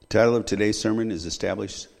title of today's sermon is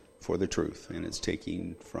Established for the Truth, and it's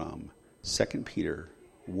taken from 2 Peter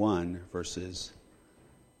 1, verses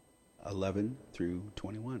 11 through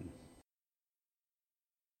 21.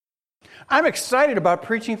 I'm excited about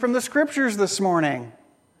preaching from the Scriptures this morning.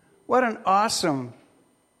 What an awesome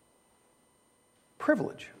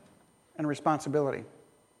privilege and responsibility.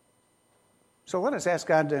 So let us ask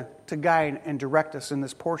God to guide and direct us in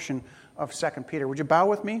this portion of 2 Peter. Would you bow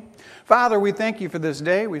with me? Father, we thank you for this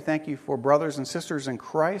day. We thank you for brothers and sisters in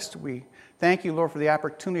Christ. We thank you, Lord, for the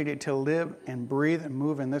opportunity to live and breathe and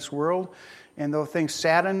move in this world. And though things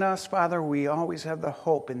sadden us, Father, we always have the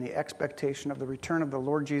hope and the expectation of the return of the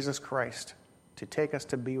Lord Jesus Christ to take us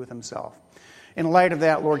to be with himself. In light of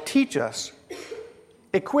that, Lord, teach us,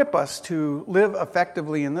 equip us to live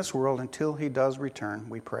effectively in this world until he does return,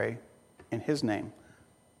 we pray. In his name,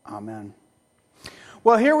 amen.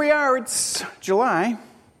 Well, here we are. It's July.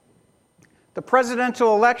 The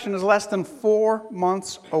presidential election is less than 4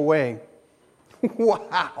 months away.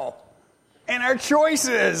 Wow. And our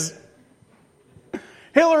choices: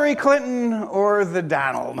 Hillary Clinton or the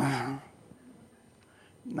Donald.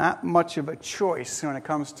 Not much of a choice when it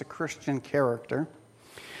comes to Christian character.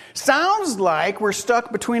 Sounds like we're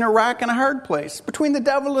stuck between a rock and a hard place, between the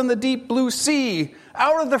devil and the deep blue sea,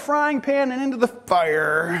 out of the frying pan and into the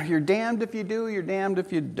fire. You're damned if you do, you're damned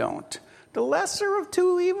if you don't. The lesser of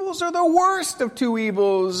two evils or the worst of two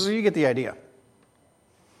evils. You get the idea.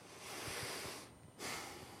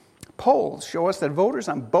 Polls show us that voters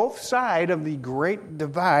on both sides of the great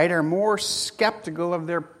divide are more skeptical of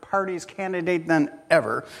their party's candidate than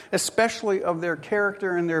ever, especially of their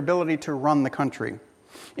character and their ability to run the country.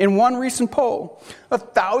 In one recent poll,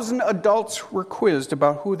 1,000 adults were quizzed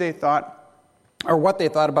about who they thought or what they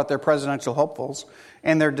thought about their presidential hopefuls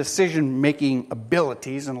and their decision-making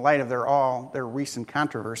abilities in light of their recent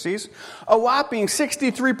controversies. A whopping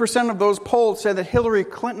 63% of those polled said that Hillary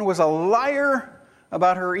Clinton was a liar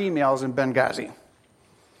about her emails in Benghazi.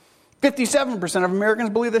 57% of Americans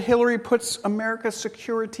believe that Hillary puts America's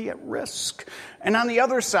security at risk. And on the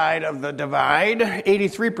other side of the divide,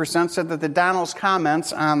 83% said that the Donald's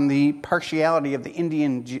comments on the partiality of the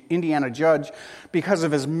Indiana judge because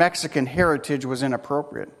of his Mexican heritage was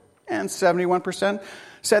inappropriate. And 71%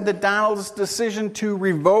 said that Donald's decision to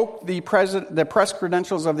revoke the press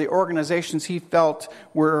credentials of the organizations he felt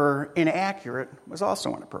were inaccurate was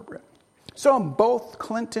also inappropriate. So both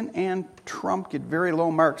Clinton and Trump get very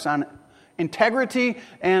low marks on integrity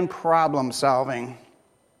and problem solving.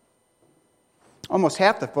 Almost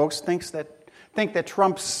half the folks think that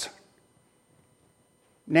Trump's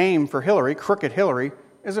name for Hillary, Crooked Hillary,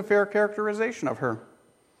 is a fair characterization of her.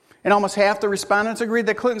 And almost half the respondents agreed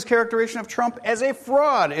that Clinton's characterization of Trump as a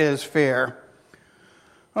fraud is fair.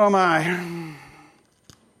 Oh my.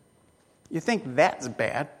 You think that's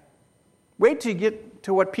bad? Wait till you get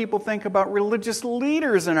to what people think about religious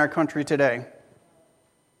leaders in our country today.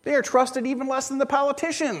 They are trusted even less than the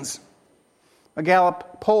politicians. A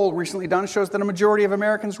Gallup poll recently done shows that a majority of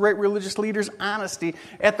Americans rate religious leaders' honesty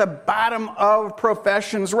at the bottom of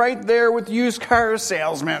professions, right there with used car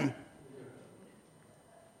salesmen.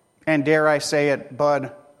 And dare I say it,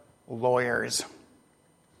 Bud, lawyers.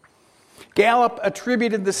 Gallup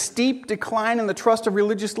attributed the steep decline in the trust of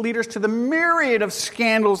religious leaders to the myriad of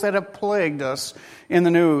scandals that have plagued us in the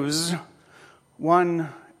news. One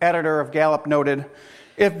editor of Gallup noted,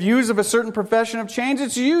 if views of a certain profession have changed,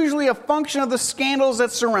 it's usually a function of the scandals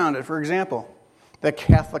that surround it. For example, the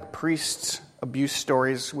Catholic priest's abuse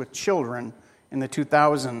stories with children in the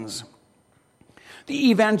 2000s.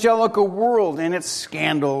 The evangelical world and its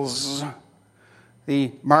scandals.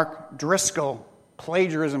 The Mark Driscoll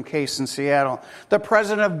plagiarism case in Seattle, the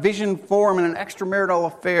president of Vision Forum and an extramarital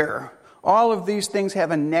affair. All of these things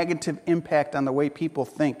have a negative impact on the way people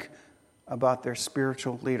think about their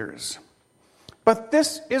spiritual leaders. But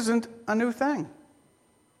this isn't a new thing.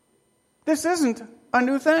 This isn't a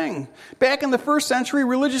new thing. Back in the first century,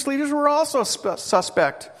 religious leaders were also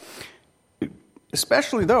suspect,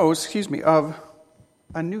 especially those, of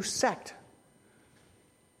a new sect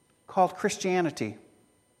called Christianity.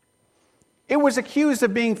 It was accused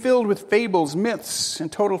of being filled with fables, myths,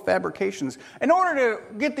 and total fabrications in order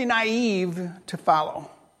to get the naive to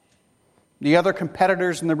follow. The other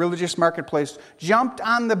competitors in the religious marketplace jumped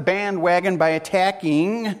on the bandwagon by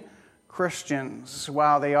attacking Christians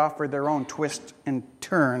while they offered their own twists and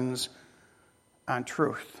turns on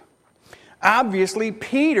truth. Obviously,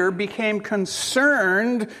 Peter became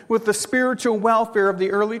concerned with the spiritual welfare of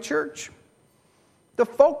the early church.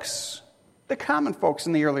 The common folks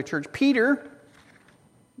in the early church. Peter,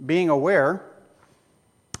 being aware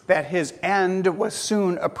that his end was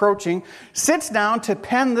soon approaching, sits down to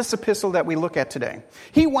pen this epistle that we look at today.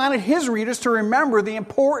 He wanted his readers to remember the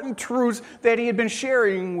important truths that he had been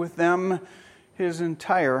sharing with them his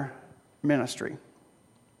entire ministry.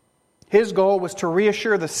 His goal was to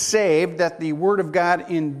reassure the saved that the Word of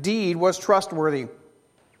God indeed was trustworthy.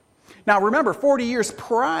 Now remember, 40 years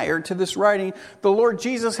prior to this writing, the Lord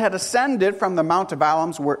Jesus had ascended from the Mount of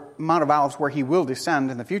Olives where he will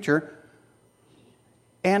descend in the future,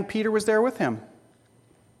 and Peter was there with him.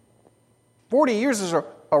 40 years is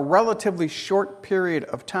a relatively short period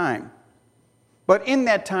of time. But in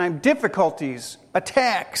that time, difficulties,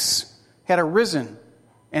 attacks had arisen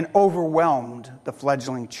and overwhelmed the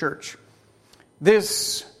fledgling church.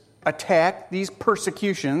 This attack, these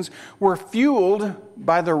persecutions, were fueled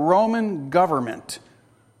by the Roman government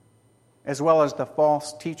as well as the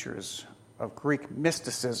false teachers of Greek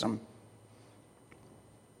mysticism.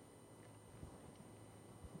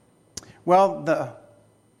 Well,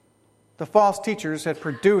 the false teachers had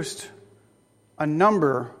produced a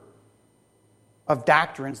number of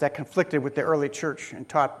doctrines that conflicted with the early church and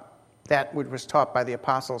taught that which was taught by the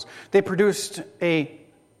apostles. They produced a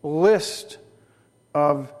list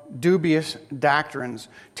of dubious doctrines,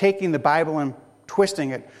 taking the Bible and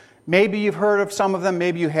twisting it. Maybe you've heard of some of them,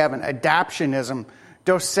 maybe you haven't. Adoptionism,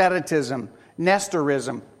 Docetism,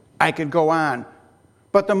 Nestorism. I could go on.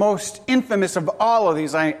 But the most infamous of all of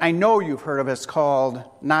these, I know you've heard of, is called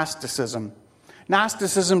Gnosticism.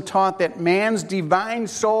 Gnosticism taught that man's divine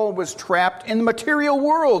soul was trapped in the material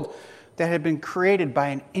world that had been created by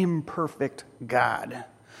an imperfect God.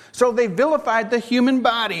 So they vilified the human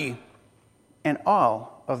body and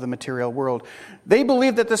all of the material world. They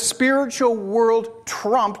believed that the spiritual world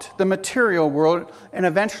trumped the material world, and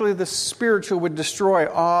eventually the spiritual would destroy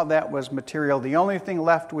all that was material. The only thing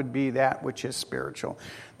left would be that which is spiritual.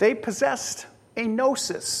 They possessed a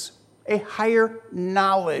gnosis, a higher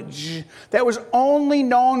knowledge that was only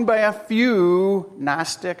known by a few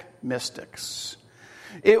Gnostic mystics.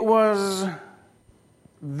 It was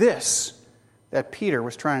this that Peter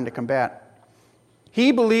was trying to combat.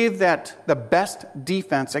 He believed that the best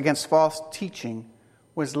defense against false teaching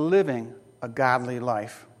was living a godly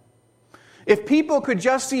life. If people could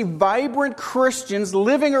just see vibrant Christians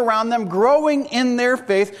living around them, growing in their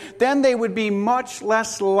faith, then they would be much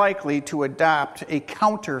less likely to adopt a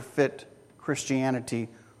counterfeit Christianity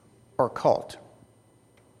or cult.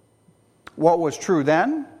 What was true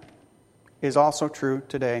then is also true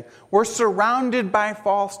today. We're surrounded by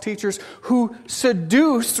false teachers who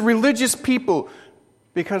seduce religious people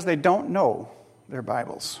because they don't know their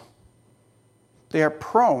Bibles. They are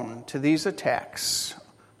prone to these attacks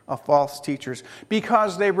of false teachers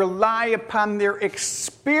because they rely upon their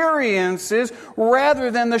experiences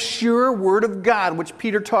rather than the sure Word of God, which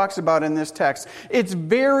Peter talks about in this text. It's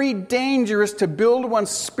very dangerous to build one's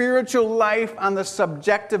spiritual life on the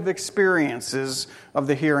subjective experiences of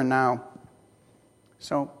the here and now.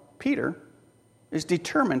 So Peter is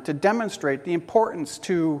determined to demonstrate the importance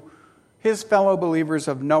to his fellow believers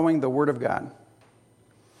of knowing the Word of God.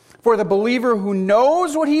 For the believer who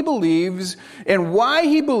knows what he believes and why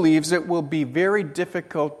he believes it will be very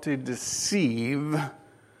difficult to deceive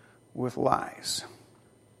with lies.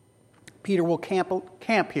 Peter will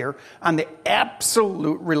camp here on the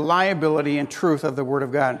absolute reliability and truth of the Word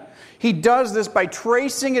of God. He does this by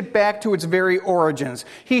tracing it back to its very origins.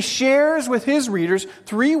 He shares with his readers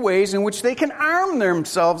 3 ways in which they can arm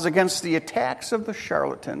themselves against the attacks of the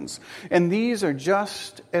charlatans. And these are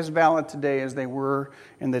just as valid today as they were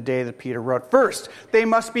in the day that Peter wrote. First, they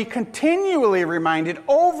must be continually reminded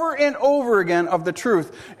over and over again of the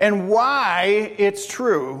truth and why it's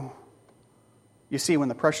true. You see, when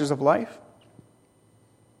the pressures of life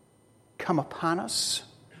come upon us,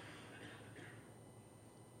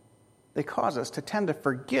 they cause us to tend to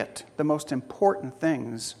forget the most important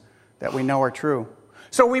things that we know are true.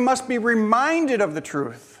 So we must be reminded of the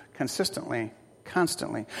truth consistently,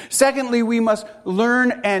 constantly. Secondly, we must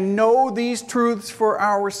learn and know these truths for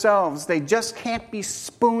ourselves. They just can't be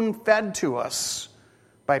spoon-fed to us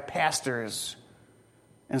by pastors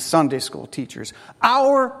and Sunday school teachers.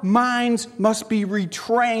 Our minds must be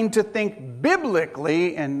retrained to think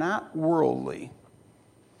biblically and not worldly.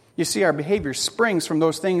 You see, our behavior springs from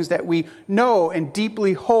those things that we know and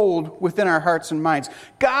deeply hold within our hearts and minds.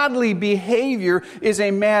 Godly behavior is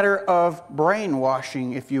a matter of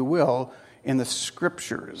brainwashing, if you will, in the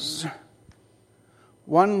Scriptures.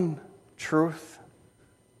 One truth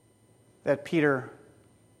that Peter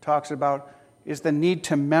talks about is the need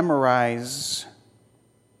to memorize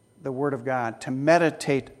the Word of God, to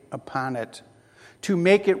meditate upon it, to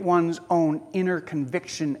make it one's own inner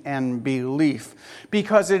conviction and belief,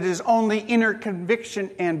 because it is only inner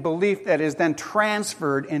conviction and belief that is then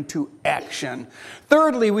transferred into action.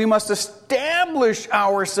 Thirdly, we must establish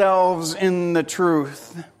ourselves in the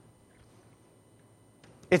truth.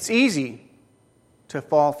 It's easy to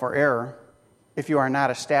fall for error if you are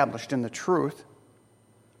not established in the truth.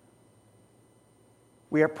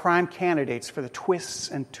 We are prime candidates for the twists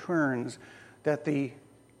and turns that the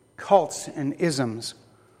cults and isms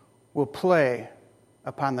will play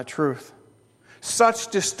upon the truth.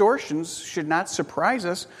 Such distortions should not surprise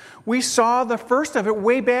us. We saw the first of it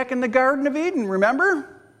way back in the Garden of Eden,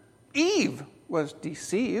 remember? Eve was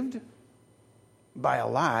deceived by a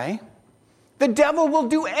lie. The devil will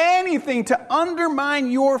do anything to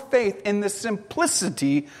undermine your faith in the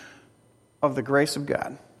simplicity of the grace of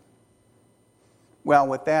God. Well,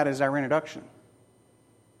 with that as our introduction,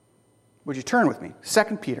 would you turn with me?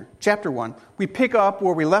 2 Peter chapter 1. We pick up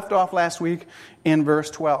where we left off last week in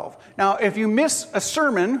verse 12. Now, if you miss a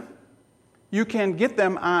sermon, you can get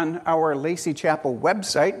them on our Lacey Chapel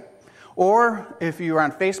website. Or if you're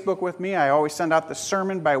on Facebook with me, I always send out the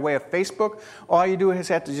sermon by way of Facebook. All you do is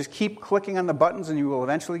have to just keep clicking on the buttons and you will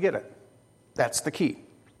eventually get it. That's the key.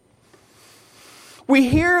 We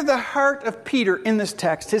hear the heart of Peter in this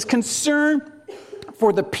text, his concern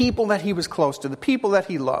for the people that he was close to, the people that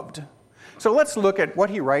he loved. So let's look at what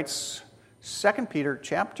he writes, 2 Peter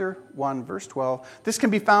chapter 1, verse 12. This can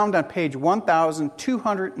be found on page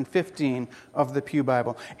 1215 of the Pew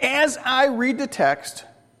Bible. As I read the text,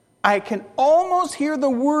 I can almost hear the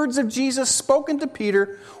words of Jesus spoken to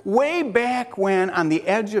Peter way back when on the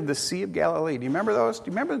edge of the Sea of Galilee. Do you remember those? Do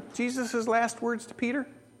you remember Jesus' last words to Peter?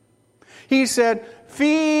 He said,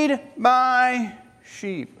 "Feed my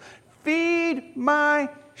sheep. Feed my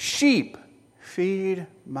sheep. Feed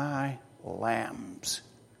my lambs."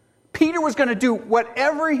 Peter was going to do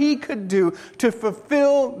whatever he could do to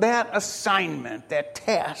fulfill that assignment, that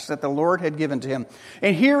task that the Lord had given to him.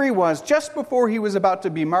 And here he was, just before he was about to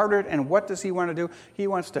be martyred, and what does he want to do? He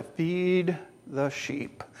wants to feed the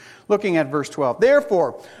sheep. Looking at verse 12.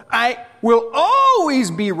 "Therefore, I will always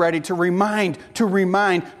be ready to remind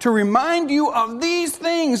you of these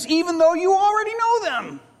things, even though you already know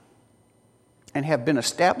them, and have been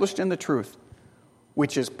established in the truth,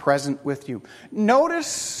 which is present with you."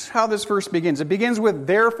 Notice how this verse begins. It begins with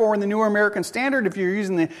 "therefore" in the New American Standard. If you're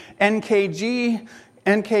using the NKJV,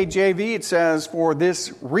 it says "for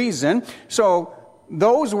this reason." So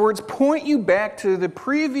those words point you back to the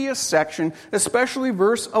previous section, especially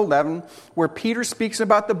verse 11, where Peter speaks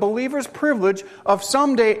about the believer's privilege of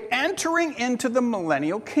someday entering into the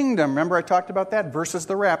millennial kingdom. Remember I talked about that versus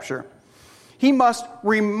the rapture. He must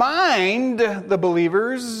remind the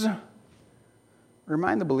believers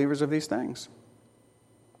of these things.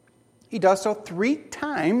 He does so 3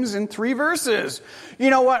 times in 3 verses. You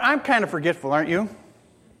know what? I'm kind of forgetful, aren't you?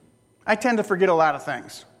 I tend to forget a lot of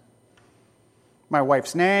things. My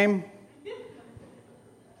wife's name,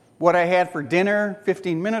 what I had for dinner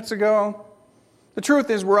 15 minutes ago. The truth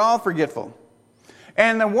is, we're all forgetful.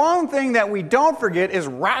 And the one thing that we don't forget is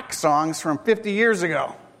rock songs from 50 years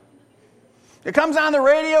ago. It comes on the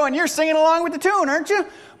radio and you're singing along with the tune, aren't you?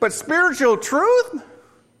 But spiritual truth,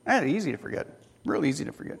 that's easy to forget. Real easy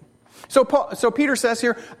to forget. So Peter says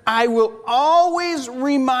here, "I will always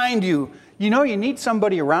remind you." You know, you need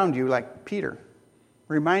somebody around you like Peter,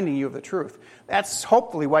 reminding you of the truth. That's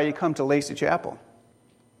hopefully why you come to Lacey Chapel.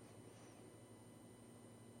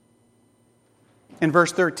 In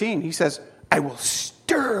verse 13, he says, "I will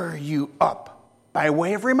stir you up by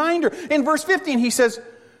way of reminder." In verse 15, he says,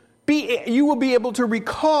 you will be able to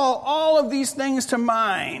recall all of these things to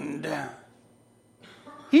mind.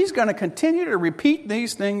 He's going to continue to repeat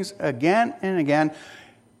these things again and again,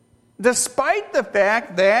 despite the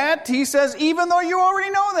fact that he says, even though you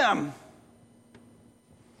already know them.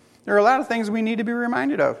 There are a lot of things we need to be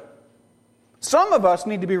reminded of. Some of us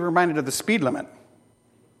need to be reminded of the speed limit.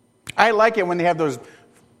 I like it when they have those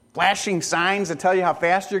flashing signs that tell you how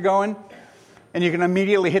fast you're going, and you can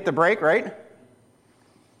immediately hit the brake, right?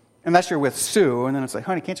 Unless you're with Sue, and then it's like,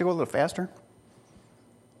 "Honey, can't you go a little faster?"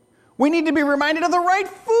 We need to be reminded of the right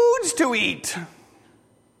foods to eat.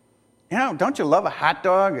 You know, don't you love a hot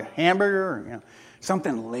dog, a hamburger,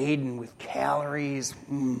 something laden with calories?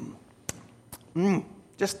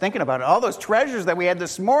 Just thinking about it. All those treasures that we had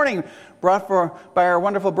this morning brought by our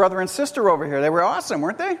wonderful brother and sister over here. They were awesome,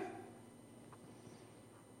 weren't they?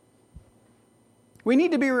 We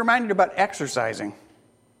need to be reminded about exercising.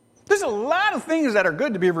 There's a lot of things that are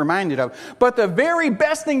good to be reminded of, but the very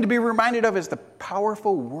best thing to be reminded of is the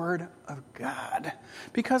powerful Word of God,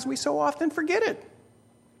 because we so often forget it.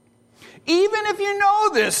 Even if you know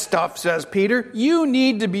this stuff, says Peter, you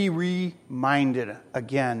need to be reminded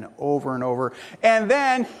again over and over. And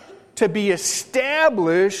then to be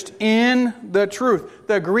established in the truth.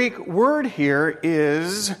 The Greek word here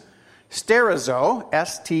is sterizo,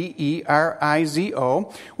 S-T-E-R-I-Z-O,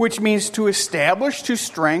 which means to establish, to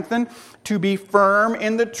strengthen, to be firm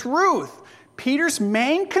in the truth. Peter's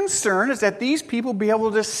main concern is that these people be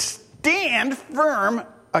able to stand firm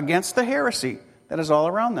against the heresy that is all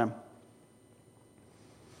around them.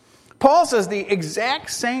 Paul says the exact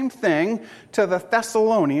same thing to the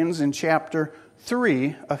Thessalonians in chapter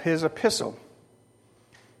 3 of his epistle.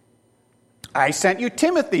 I sent you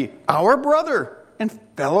Timothy, our brother and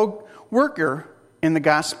fellow worker in the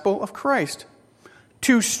gospel of Christ,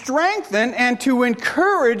 to strengthen and to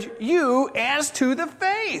encourage you as to the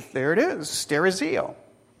faith. There it is, sterizo.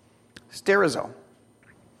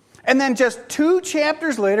 And then just 2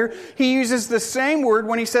 chapters later, he uses the same word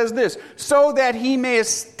when he says this, so that he may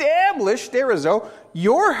establish, sterizo,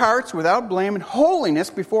 your hearts without blame and holiness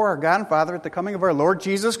before our God and Father at the coming of our Lord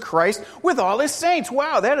Jesus Christ with all his saints.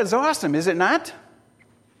 Wow, that is awesome, is it not?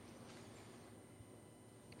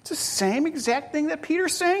 It's the same exact thing that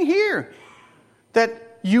Peter's saying here.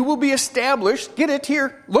 That you will be established, get it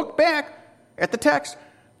here, look back at the text,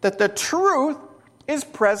 that the truth is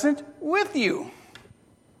present with you.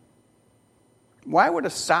 Why would a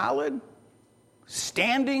solid,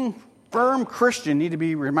 standing, firm Christian need to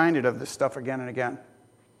be reminded of this stuff again and again?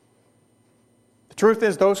 The truth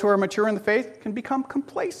is, those who are mature in the faith can become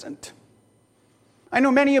complacent. I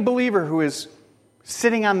know many a believer who is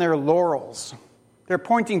sitting on their laurels. They're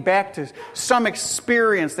pointing back to some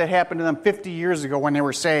experience that happened to them 50 years ago when they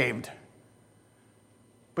were saved.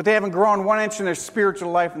 But they haven't grown 1 inch in their spiritual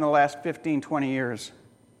life in the last 15, 20 years.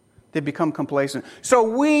 They've become complacent. So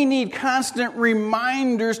we need constant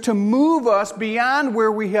reminders to move us beyond where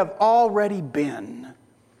we have already been.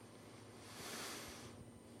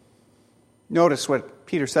 Notice what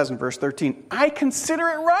Peter says in verse 13. I consider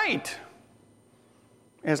it right,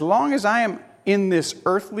 as long as I am in this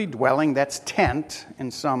earthly dwelling, that's tent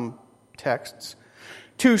in some texts,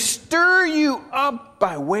 to stir you up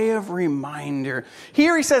by way of reminder.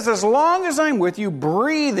 Here he says, as long as I'm with you,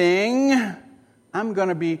 breathing, I'm going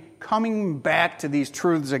to be coming back to these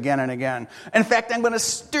truths again and again. In fact, I'm going to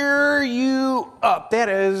stir you up. That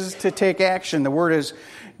is to take action. The word is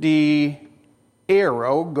Deigero,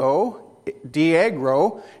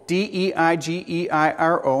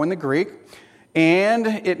 D-E-I-G-E-I-R-O in the Greek. And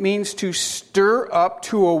it means to stir up,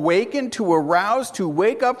 to awaken, to arouse, to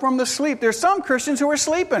wake up from the sleep. There's some Christians who are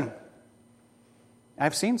sleeping.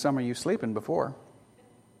 I've seen some of you sleeping before.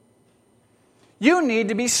 You need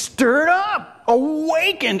to be stirred up,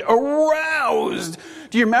 awakened, aroused.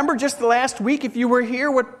 Do you remember just the last week, if you were here,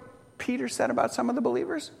 what Peter said about some of the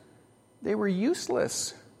believers? They were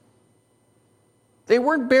useless. They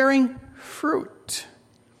weren't bearing fruit.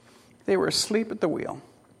 They were asleep at the wheel.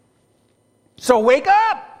 So wake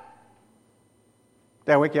up.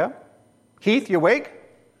 Did I wake you up? Keith, you awake?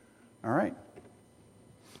 All right.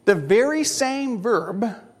 The very same verb,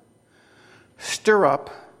 stir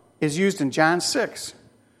up, is used in John 6.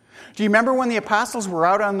 Do you remember when the apostles were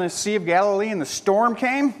out on the Sea of Galilee and the storm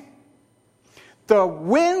came? The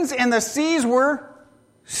winds and the seas were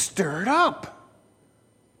stirred up.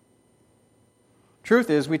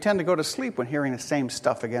 Truth is, we tend to go to sleep when hearing the same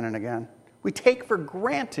stuff again and again. We take for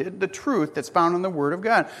granted the truth that's found in the Word of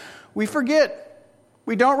God. We forget.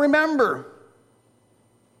 We don't remember.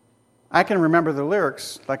 I can remember the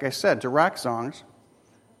lyrics, like I said, to rock songs,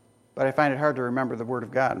 but I find it hard to remember the Word of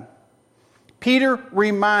God. Peter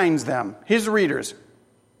reminds them, his readers,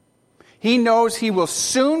 he knows he will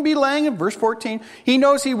soon be laying, in verse 14, he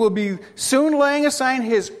knows he will be soon laying aside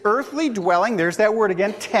his earthly dwelling, there's that word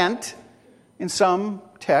again, tent, in some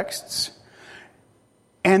texts,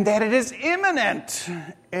 and that it is imminent,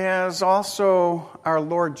 as also our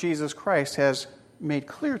Lord Jesus Christ has made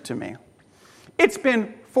clear to me. It's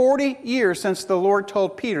been 40 years since the Lord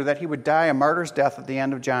told Peter that he would die a martyr's death at the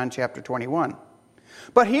end of John chapter 21.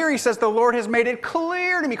 But here he says, the Lord has made it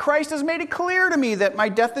clear to me, Christ has made it clear to me that my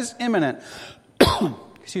death is imminent.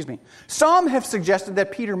 Excuse me. Some have suggested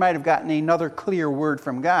that Peter might have gotten another clear word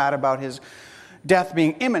from God about his death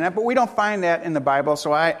being imminent, but we don't find that in the Bible,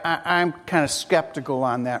 so I'm kind of skeptical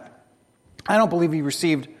on that. I don't believe he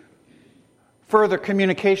received further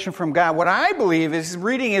communication from God. What I believe is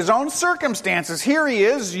reading his own circumstances. Here he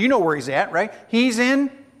is, you know where he's at, right? He's in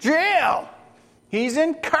jail. He's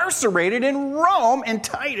incarcerated in Rome, and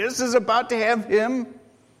Titus is about to have him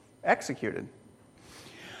executed.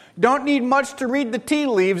 Don't need much to read the tea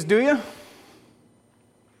leaves, do you?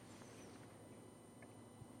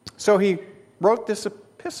 So he wrote this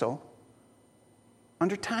epistle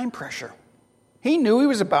under time pressure. He knew he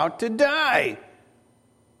was about to die.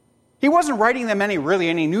 He wasn't writing them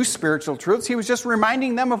any new spiritual truths. He was just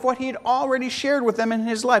reminding them of what he had already shared with them in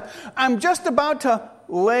his life. I'm just about to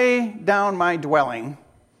lay down my dwelling,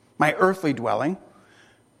 my earthly dwelling.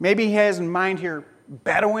 Maybe he has in mind here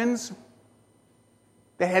Bedouins.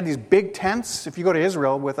 They had these big tents. If you go to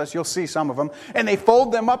Israel with us, you'll see some of them. And they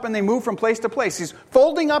fold them up and they move from place to place. He's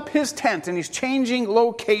folding up his tent and he's changing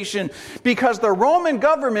location because the Roman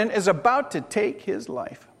government is about to take his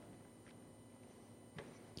life.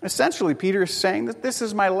 Essentially, Peter is saying that this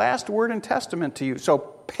is my last word and testament to you. So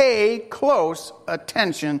pay close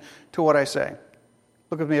attention to what I say.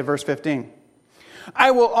 Look with me at verse 15.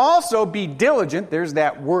 I will also be diligent, there's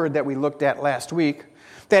that word that we looked at last week,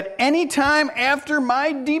 that any time after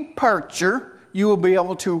my departure, you will be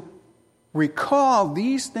able to recall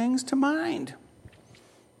these things to mind.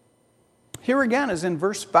 Here again is in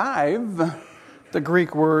verse 5, the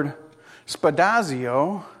Greek word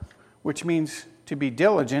spadazio, which means to be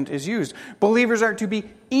diligent, is used. Believers are to be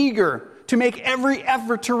eager, to make every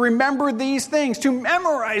effort to remember these things, to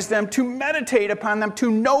memorize them, to meditate upon them, to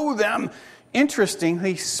know them.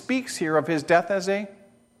 Interestingly, he speaks here of his death as a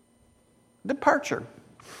departure.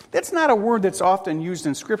 That's not a word that's often used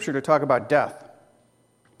in Scripture to talk about death.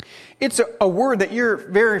 It's a word that you're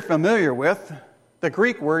very familiar with. The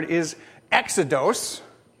Greek word is exodos.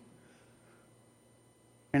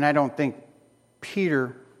 And I don't think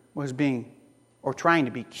Peter was being or trying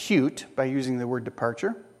to be cute by using the word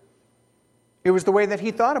departure. It was the way that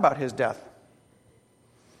he thought about his death.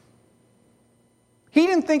 He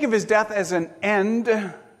didn't think of his death as an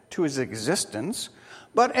end to his existence,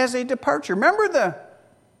 but as a departure. Remember the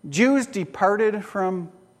Jews departed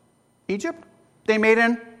from Egypt? They made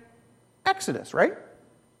an exodus, right?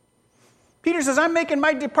 Peter says, I'm making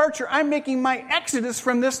my departure. I'm making my exodus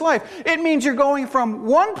from this life. It means you're going from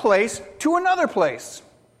one place to another place.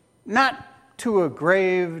 Not to a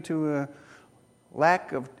grave, to a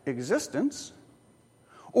lack of existence,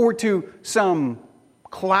 or to some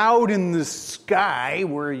cloud in the sky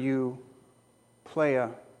where you play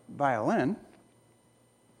a violin.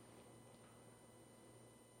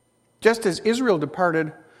 Just as Israel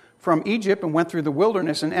departed from Egypt and went through the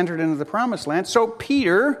wilderness and entered into the promised land, so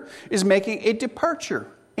Peter is making a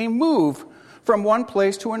departure, a move from one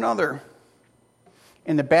place to another.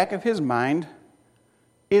 In the back of his mind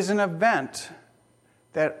is an event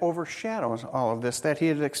that overshadows all of this that he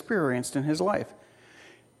had experienced in his life.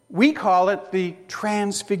 We call it the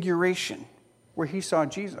Transfiguration, where he saw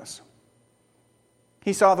Jesus.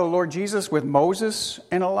 He saw the Lord Jesus with Moses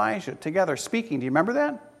and Elijah together speaking. Do you remember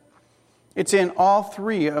that? It's in all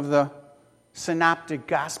three of the synoptic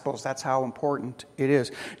gospels. That's how important it is.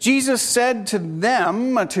 Jesus said to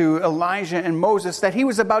them, to Elijah and Moses, that he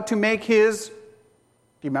was about to make his, do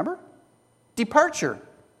you remember? Departure.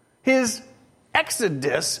 His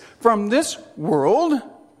exodus from this world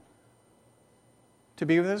to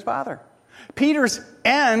be with his Father. Peter's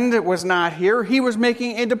end was not here. He was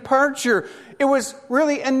making a departure. It was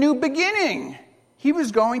really a new beginning. He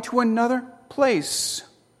was going to another place.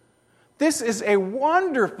 This is a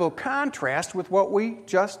wonderful contrast with what we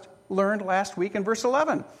just learned last week in verse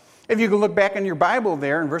 11. If you can look back in your Bible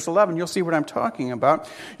there in verse 11, you'll see what I'm talking about.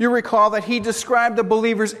 You'll recall that he described the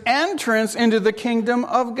believer's entrance into the kingdom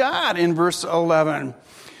of God in verse 11.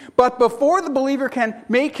 But before the believer can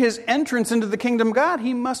make his entrance into the kingdom of God,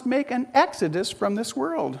 he must make an exodus from this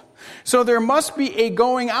world. So there must be a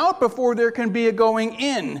going out before there can be a going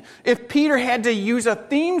in. If Peter had to use a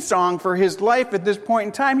theme song for his life at this point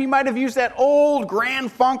in time, he might have used that old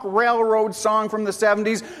Grand Funk Railroad song from the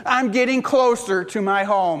 70s, I'm getting closer to my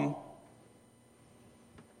home.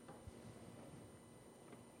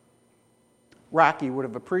 Rocky would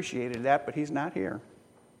have appreciated that, but he's not here.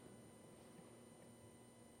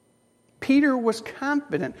 Peter was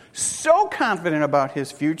confident, so confident about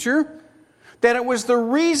his future, that it was the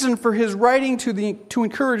reason for his writing to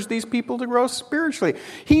encourage these people to grow spiritually.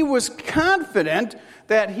 He was confident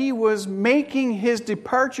that he was making his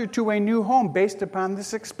departure to a new home based upon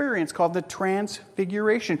this experience called the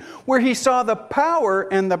Transfiguration, where he saw the power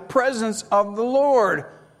and the presence of the Lord.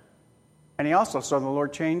 And he also saw the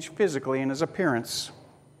Lord change physically in his appearance.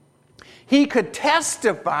 He could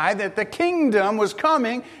testify that the kingdom was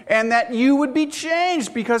coming and that you would be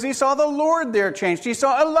changed because he saw the Lord there changed. He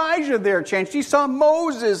saw Elijah there changed. He saw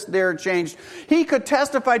Moses there changed. He could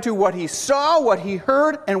testify to what he saw, what he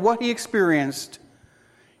heard, and what he experienced.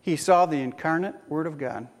 He saw the incarnate Word of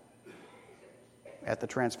God at the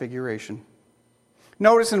Transfiguration.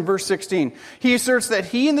 Notice in verse 16, he asserts that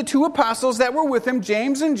he and the two apostles that were with him,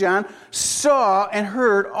 James and John, saw and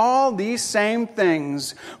heard all these same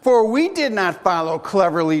things. For we did not follow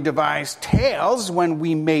cleverly devised tales when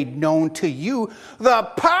we made known to you the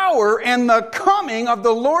power and the coming of the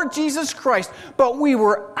Lord Jesus Christ, but we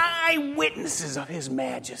were eyewitnesses of his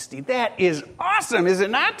majesty. That is awesome, is it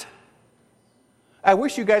not? I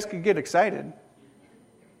wish you guys could get excited.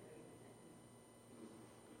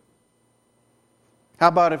 How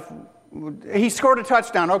about if he scored a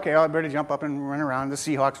touchdown? Okay, I better jump up and run around. The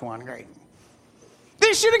Seahawks won. Great.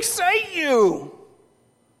 This should excite you.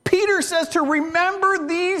 Peter says to remember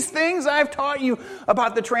these things I've taught you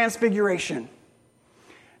about the transfiguration.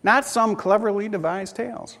 Not some cleverly devised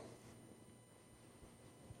tales.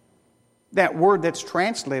 That word that's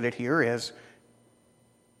translated here as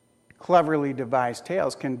cleverly devised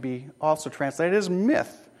tales can be also translated as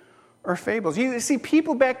myth or fables. You see,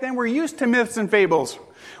 people back then were used to myths and fables.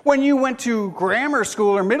 When you went to grammar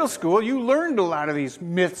school or middle school, you learned a lot of these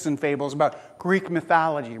myths and fables about Greek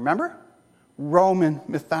mythology, remember? Roman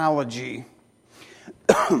mythology.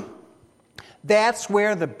 That's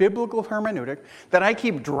where the biblical hermeneutic that I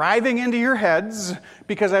keep driving into your heads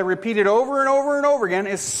because I repeat it over and over and over again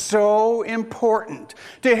is so important.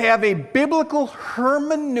 To have a biblical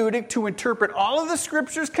hermeneutic to interpret all of the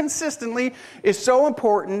scriptures consistently is so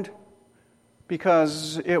important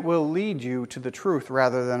because it will lead you to the truth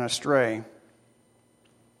rather than astray.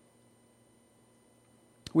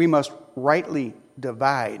 We must rightly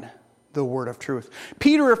divide the word of truth.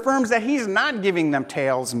 Peter affirms that he's not giving them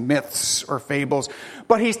tales, myths, or fables,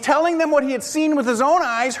 but he's telling them what he had seen with his own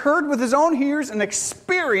eyes, heard with his own ears, and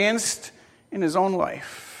experienced in his own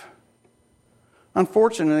life.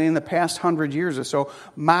 Unfortunately, in the past 100 years or so,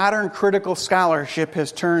 modern critical scholarship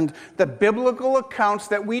has turned the biblical accounts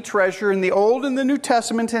that we treasure in the Old and the New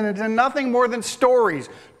Testament into nothing more than stories.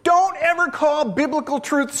 Don't ever call biblical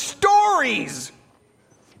truth stories.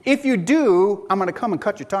 If you do, I'm going to come and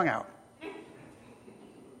cut your tongue out.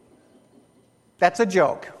 That's a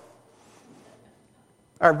joke.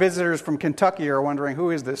 Our visitors from Kentucky are wondering, who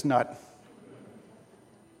is this nut?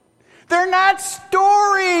 They're not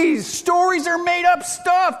stories. Stories are made up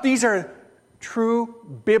stuff. These are true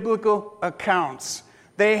biblical accounts.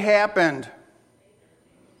 They happened.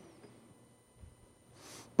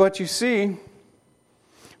 But you see,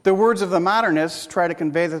 the words of the modernists try to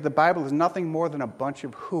convey that the Bible is nothing more than a bunch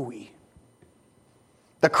of hooey.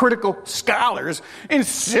 The critical scholars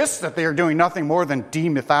insist that they are doing nothing more than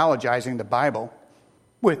demythologizing the Bible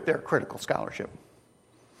with their critical scholarship.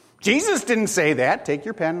 Jesus didn't say that. Take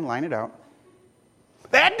your pen and line it out.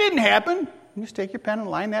 That didn't happen. Just take your pen and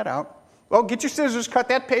line that out. Well, get your scissors, cut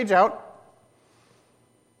that page out.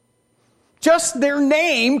 Just their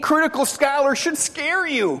name, critical scholar, should scare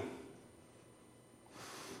you.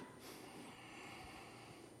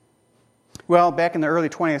 Well, back in the early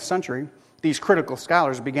 20th century, these critical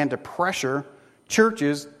scholars began to pressure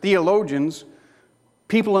churches, theologians,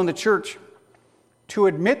 people in the church to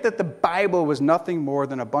admit that the Bible was nothing more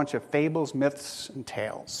than a bunch of fables, myths, and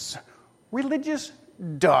tales. Religious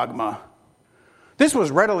dogma. This was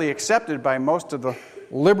readily accepted by most of the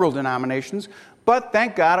liberal denominations, but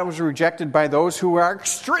thank God it was rejected by those who are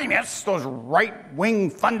extremists, those right-wing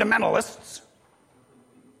fundamentalists.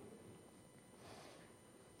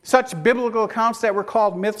 Such biblical accounts that were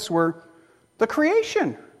called myths were the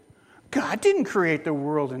creation. God didn't create the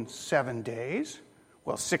world in 7 days.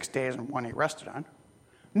 Well, 6 days and one he rested on.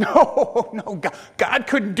 No, God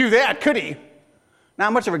couldn't do that, could he?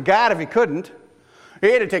 Not much of a God if he couldn't. He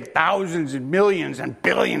had to take thousands and millions and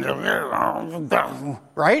billions of,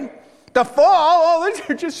 right? The fall, these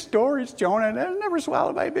are just stories, Jonah. They're never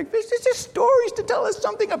swallowed by a big fish. It's just stories to tell us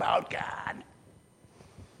something about God.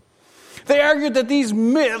 They argued that these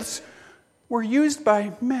myths were used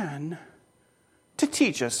by men to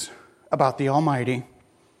teach us about the Almighty.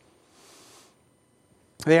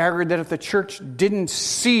 They argued that if the church didn't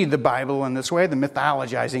see the Bible in this way, the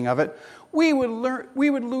mythologizing of it, we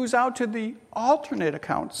would lose out to the alternate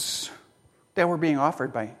accounts that were being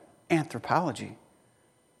offered by anthropology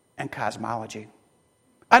and cosmology.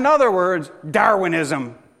 In other words,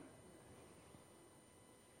 Darwinism.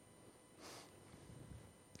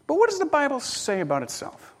 But what does the Bible say about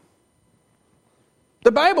itself?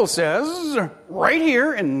 The Bible says, right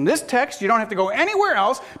here in this text, you don't have to go anywhere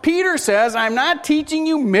else, Peter says, I'm not teaching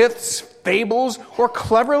you myths, fables, or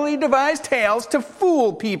cleverly devised tales to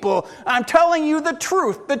fool people. I'm telling you the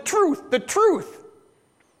truth, the truth, the truth.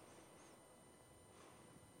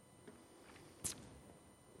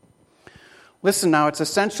 Listen now, it's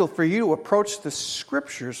essential for you to approach the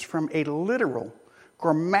Scriptures from a literal,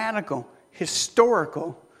 grammatical,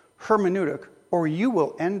 historical hermeneutic, or you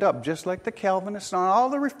will end up just like the Calvinists and all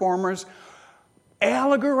the reformers,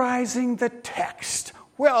 allegorizing the text.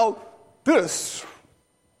 Well, this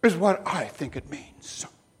is what I think it means.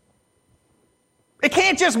 It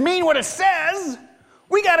can't just mean what it says.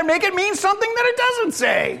 We got to make it mean something that it doesn't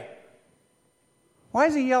say. Why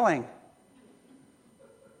is he yelling?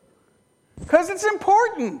 Because it's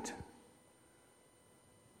important.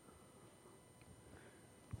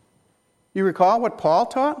 You recall what Paul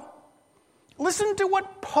taught? Listen to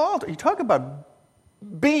what Paul taught. You talk about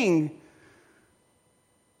being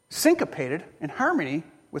syncopated in harmony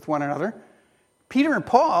with one another. Peter and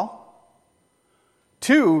Paul,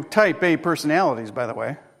 two type A personalities, by the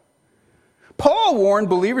way. Paul warned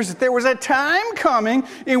believers that there was a time coming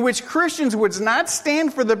in which Christians would not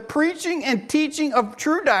stand for the preaching and teaching of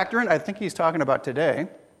true doctrine. I think he's talking about today.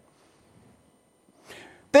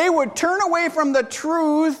 They would turn away from the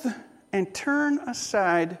truth and turn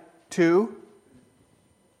aside to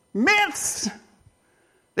myths.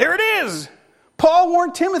 There it is. Paul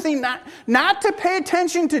warned Timothy not to pay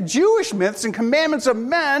attention to Jewish myths and commandments of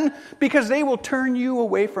men because they will turn you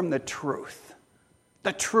away from the truth.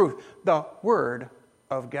 The truth, the Word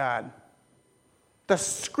of God. The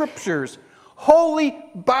Scriptures, Holy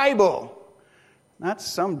Bible. Not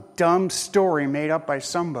some dumb story made up by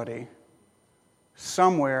somebody,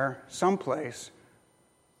 somewhere, someplace,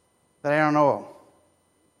 that I don't know.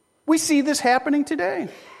 We see this happening today.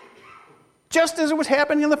 Just as it was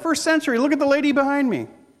happening in the first century. Look at the lady behind me.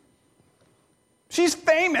 She's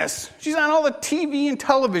famous. She's on all the TV and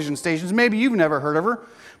television stations. Maybe you've never heard of her.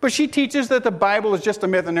 But she teaches that the Bible is just a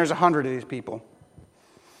myth and there's 100 of these people.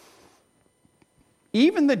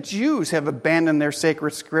 Even the Jews have abandoned their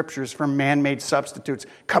sacred scriptures for man-made substitutes.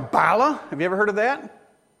 Kabbalah, have you ever heard of that?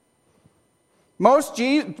 Most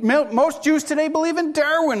Jews today believe in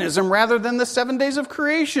Darwinism rather than the 7 days of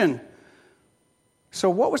creation. So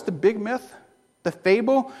what was the big myth? The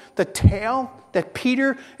fable, the tale that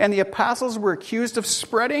Peter and the apostles were accused of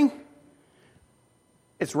spreading?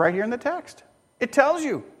 It's right here in the text. It tells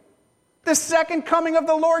you. The second coming of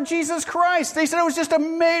the Lord Jesus Christ. They said it was just a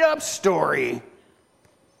made-up story.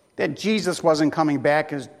 That Jesus wasn't coming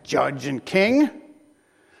back as judge and king.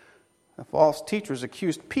 The false teachers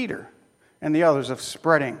accused Peter and the others of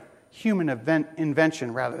spreading human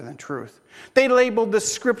invention rather than truth. They labeled the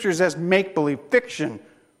scriptures as make-believe, fiction,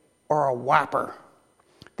 or a whopper.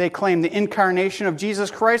 They claimed the incarnation of Jesus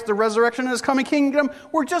Christ, the resurrection of his coming kingdom,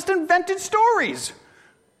 were just invented stories.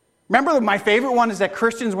 Remember, my favorite one is that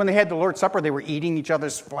Christians, when they had the Lord's Supper, they were eating each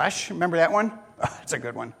other's flesh. Remember that one? Oh, it's a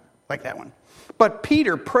good one. I like that one. But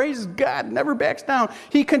Peter, praise God, never backs down.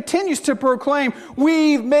 He continues to proclaim,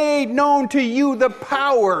 we've made known to you the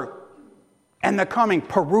power and the coming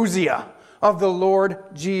parousia of the Lord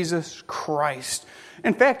Jesus Christ.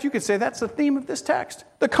 In fact, you could say that's the theme of this text.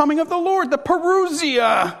 The coming of the Lord, the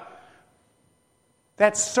parousia.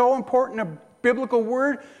 That's so important, a biblical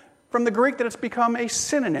word from the Greek that it's become a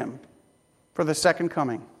synonym for the second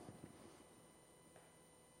coming.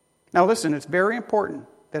 Now listen, it's very important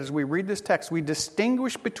that as we read this text, we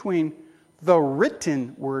distinguish between the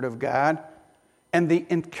written Word of God and the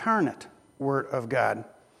incarnate Word of God,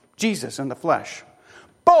 Jesus in the flesh.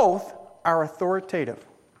 Both are authoritative.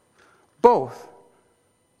 Both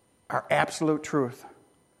are absolute truth.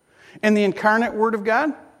 In the incarnate Word of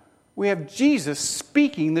God, we have Jesus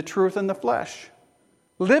speaking the truth in the flesh,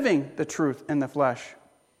 living the truth in the flesh.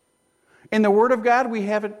 In the Word of God, we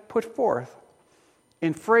have it put forth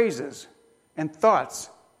in phrases and thoughts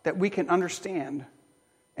that we can understand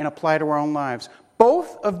and apply to our own lives.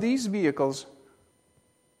 Both of these vehicles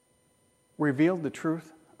revealed the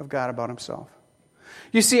truth of God about himself.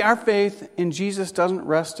 You see, our faith in Jesus doesn't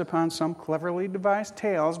rest upon some cleverly devised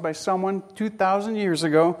tales by someone 2,000 years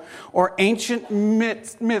ago or ancient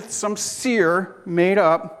myths some seer made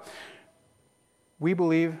up. We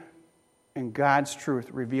believe in God's truth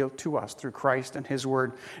revealed to us through Christ and his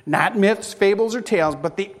word. Not myths, fables, or tales,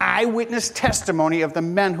 but the eyewitness testimony of the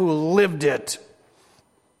men who lived it.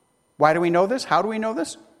 Why do we know this? How do we know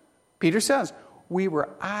this? Peter says, we were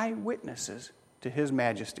eyewitnesses to his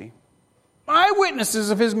majesty. Eyewitnesses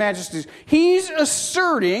of his majesty. He's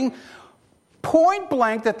asserting point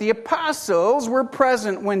blank that the apostles were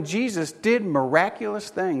present when Jesus did miraculous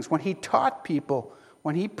things, when he taught people,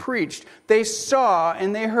 when he preached. They saw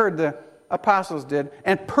and they heard, the apostles did,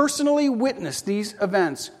 and personally witnessed these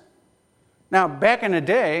events. Now, back in the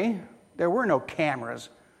day, there were no cameras,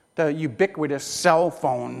 the ubiquitous cell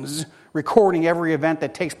phones recording every event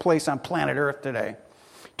that takes place on planet Earth today.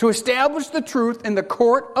 To establish the truth in the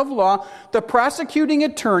court of law, the prosecuting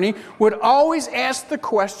attorney would always ask the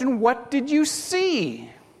question, what did you see?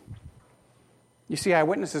 You see,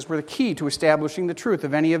 eyewitnesses were the key to establishing the truth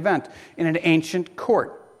of any event in an ancient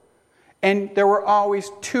court. And there were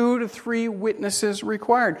always 2 to 3 witnesses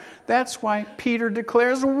required. That's why Peter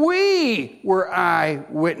declares we were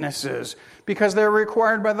eyewitnesses, because they're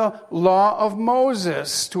required by the law of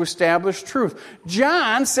Moses to establish truth.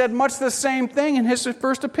 John said much the same thing in his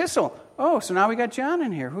first epistle. Oh, so now we got John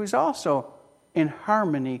in here, who's also in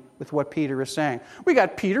harmony with what Peter is saying. We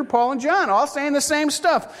got Peter, Paul, and John all saying the same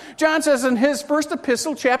stuff. John says in his first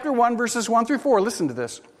epistle, chapter 1, verses 1 through 4, listen to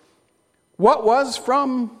this. What was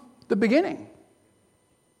from the beginning?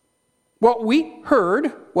 What we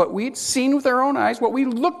heard, what we'd seen with our own eyes, what we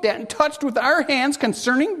looked at and touched with our hands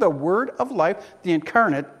concerning the word of life, the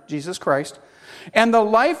incarnate Jesus Christ. And the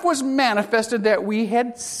life was manifested that we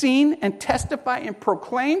had seen and testify and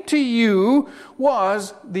proclaim to you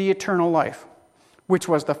was the eternal life, which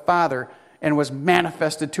was the Father and was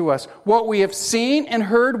manifested to us. What we have seen and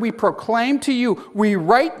heard we proclaim to you. We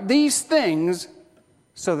write these things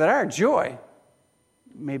so that our joy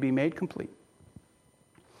may be made complete.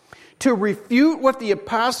 To refute what the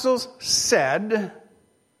apostles said,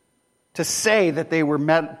 to say that they were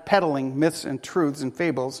peddling myths and truths and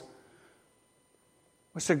fables,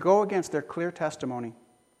 was to go against their clear testimony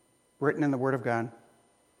written in the Word of God.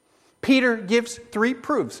 Peter gives 3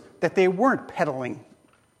 proofs that they weren't peddling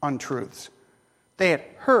untruths. They had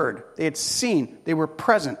heard, they had seen, they were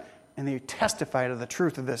present, and they testified of the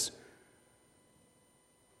truth of this.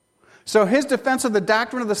 So his defense of the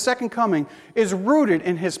doctrine of the second coming is rooted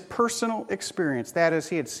in his personal experience. That is,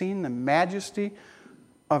 he had seen the majesty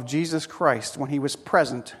of Jesus Christ when he was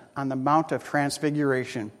present on the Mount of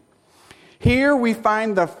Transfiguration. Here we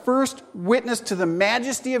find the first witness to the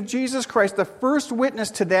majesty of Jesus Christ. The first witness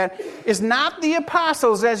to that is not the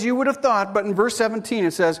apostles, as you would have thought, but in verse 17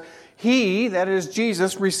 it says, he, that is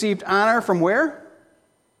Jesus, received honor from where?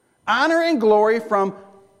 Honor and glory from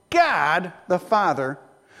God the Father,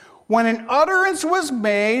 when an utterance was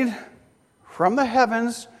made from the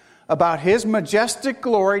heavens about his majestic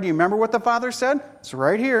glory. Do you remember what the Father said? It's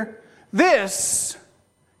right here. This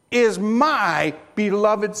is my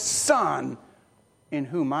beloved Son, in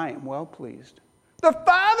whom I am well pleased. The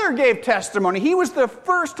Father gave testimony. He was the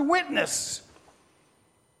first witness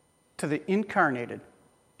to the incarnated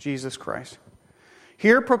Jesus Christ.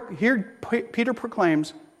 Here Peter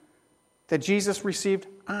proclaims that Jesus received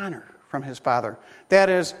honor from his Father. That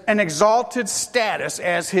is, an exalted status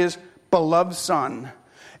as his beloved Son.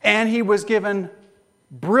 And he was given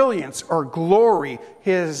brilliance or glory.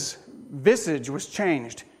 His visage was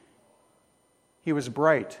changed. He was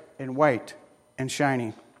bright and white and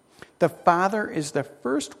shining. The Father is the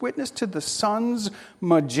first witness to the Son's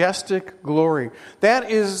majestic glory.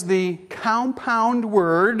 That is the compound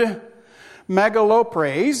word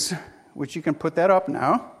megalopraise, which you can put that up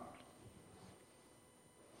now,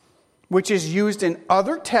 which is used in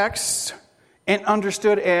other texts and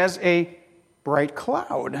understood as a bright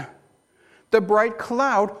cloud. The bright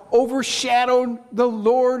cloud overshadowed the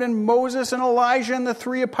Lord and Moses and Elijah and the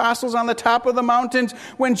 3 apostles on the top of the mountains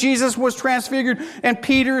when Jesus was transfigured. And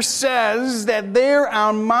Peter says that there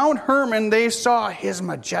on Mount Hermon they saw his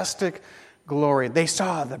majestic glory. They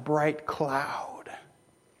saw the bright cloud.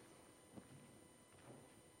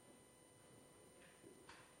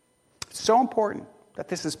 It's so important that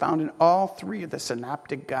this is found in all 3 of the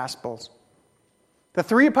synoptic gospels. The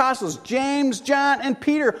 3 apostles, James, John, and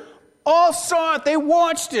Peter, all saw it. They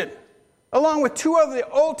watched it, along with 2 of the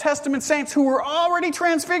Old Testament saints who were already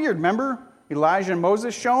transfigured. Remember Elijah and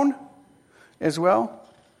Moses shown as well?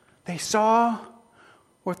 They saw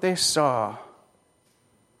what they saw.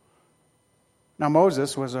 Now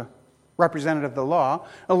Moses was a representative of the law.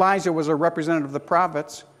 Elijah was a representative of the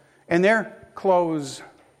prophets. And their clothes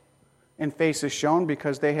and faces shone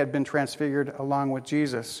because they had been transfigured along with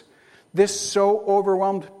Jesus. This so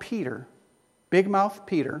overwhelmed Peter, big-mouthed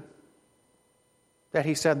Peter, that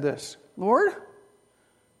he said this, Lord,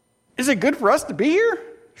 is it good for us to be here?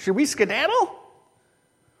 Should we skedaddle?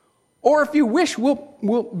 Or if you wish, we'll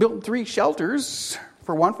build 3 shelters,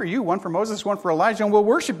 for one for you, one for Moses, one for Elijah, and we'll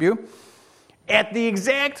worship you. At the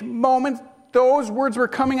exact moment those words were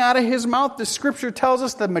coming out of his mouth, the Scripture tells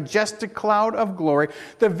us the majestic cloud of glory,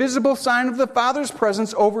 the visible sign of the Father's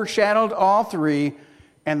presence, overshadowed all 3,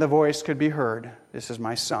 and the voice could be heard, this is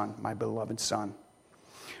my Son, my beloved Son.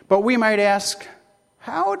 But we might ask,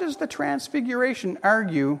 how does the Transfiguration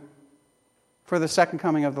argue for the second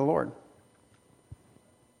coming of the Lord?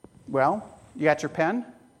 Well, you got your pen?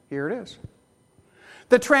 Here it is.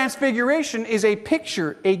 The transfiguration is a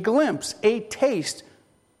picture, a glimpse, a taste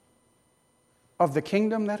of the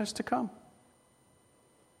kingdom that is to come.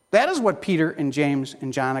 That is what Peter and James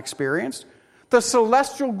and John experienced. The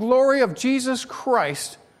celestial glory of Jesus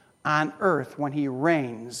Christ on earth when he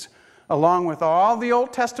reigns, along with all the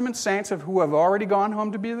Old Testament saints who have already gone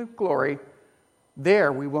home to be with glory.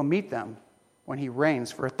 There we will meet them when he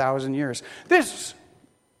reigns for 1,000 years. This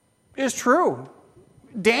is true.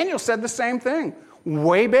 Daniel said the same thing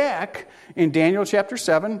way back in Daniel chapter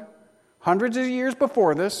 7, hundreds of years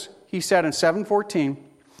before this. He said in 7:14,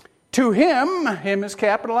 to him is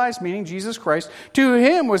capitalized, meaning Jesus Christ, to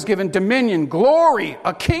him was given dominion, glory,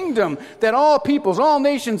 a kingdom, that all peoples, all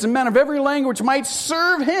nations, and men of every language might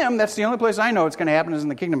serve him. That's the only place I know it's going to happen is in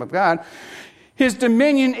the kingdom of God. His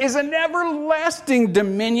dominion is an everlasting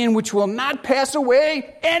dominion which will not pass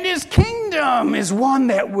away, and his kingdom is one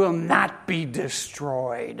that will not be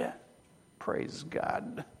destroyed. Praise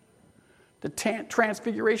God. The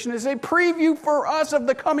transfiguration is a preview for us of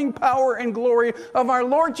the coming power and glory of our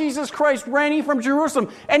Lord Jesus Christ reigning from Jerusalem.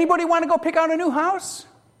 Anybody want to go pick out a new house?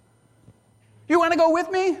 You want to go with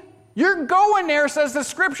me? You're going there, says the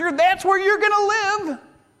Scripture. That's where you're going to live.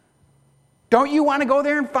 Don't you want to go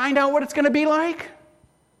there and find out what it's going to be like?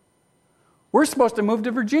 We're supposed to move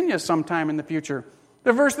to Virginia sometime in the future.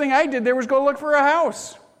 The first thing I did there was go look for a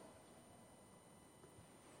house.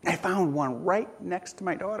 I found one right next to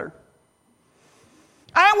my daughter.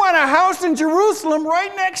 I want a house in Jerusalem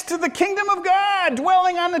right next to the kingdom of God,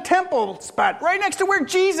 dwelling on the temple spot, right next to where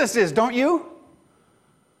Jesus is, don't you?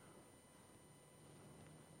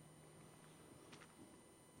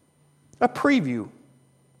 A preview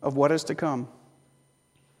of what is to come.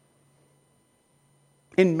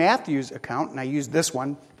 In Matthew's account, and I use this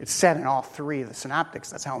one, it's said in all three of the synoptics.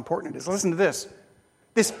 That's how important it is. Listen to this.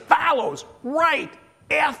 This follows right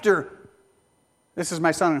after, this is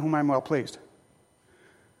my son in whom I am well pleased.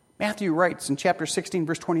 Matthew writes in chapter 16,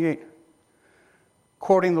 verse 28,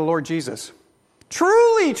 quoting the Lord Jesus,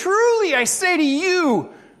 truly, truly, I say to you,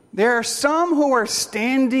 there are some who are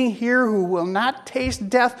standing here who will not taste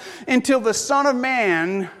death until the Son of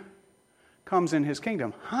Man comes in his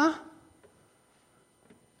kingdom. Huh?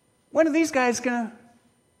 When are these guys going to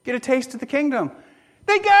get a taste of the kingdom?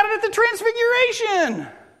 They got it at the Transfiguration.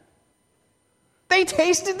 They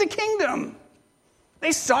tasted the kingdom.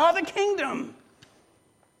 They saw the kingdom.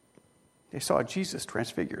 They saw Jesus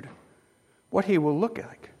transfigured. What he will look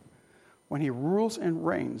like when he rules and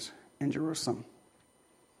reigns in Jerusalem.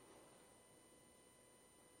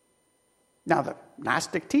 Now, the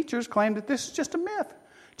Gnostic teachers claim that this is just a myth,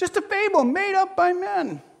 just a fable made up by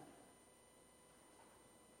men.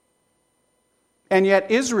 And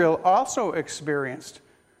yet Israel also experienced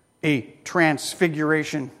a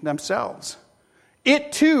transfiguration themselves.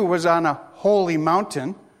 It too was on a holy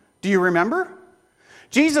mountain. Do you remember?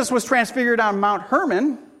 Jesus was transfigured on Mount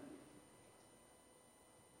Hermon.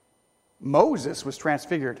 Moses was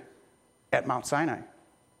transfigured at Mount Sinai.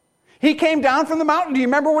 He came down from the mountain. Do you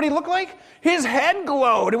remember what he looked like? His head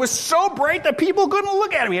glowed. It was so bright that people couldn't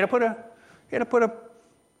look at him. He had to put a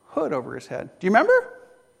hood over his head. Do you remember?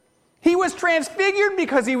 He was transfigured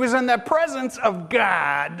because he was in the presence of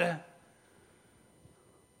God.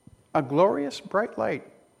 A glorious bright light.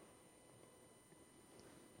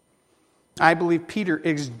 I believe Peter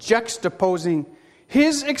is juxtaposing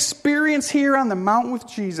his experience here on the mountain with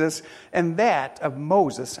Jesus and that of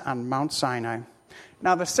Moses on Mount Sinai.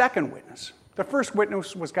 Now, the second witness. The first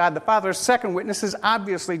witness was God the Father. The second witness is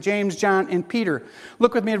obviously James, John, and Peter.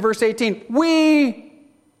 Look with me at verse 18. We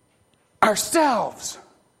ourselves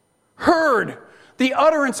heard the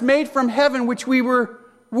utterance made from heaven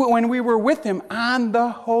when we were with him on the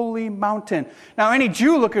holy mountain. Now, any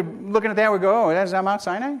Jew looking at that would go, oh, that's not Mount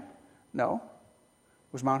Sinai? No,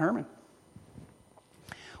 it was Mount Hermon.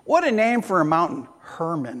 What a name for a mountain,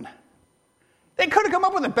 Hermon. They could have come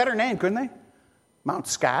up with a better name, couldn't they? Mount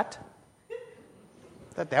Scott.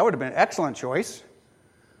 Thought that would have been an excellent choice.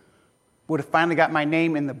 Would have finally got my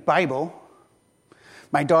name in the Bible.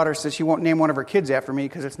 My daughter says she won't name one of her kids after me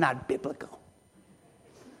because it's not biblical.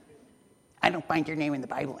 I don't find your name in the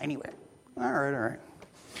Bible anywhere. All right.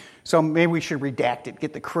 So maybe we should redact it,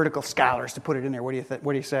 get the critical scholars to put it in there. What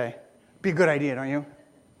do you say? Be a good idea, don't you?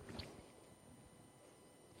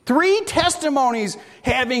 3 testimonies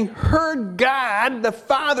having heard God, the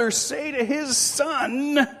Father, say to his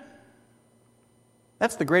Son.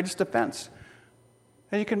 That's the greatest defense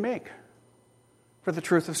that you can make for the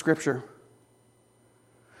truth of Scripture.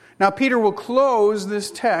 Now, Peter will close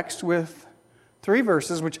this text with 3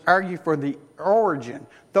 verses which argue for the origin,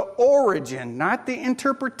 not the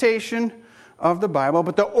interpretation of the Bible,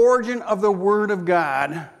 but the origin of the Word of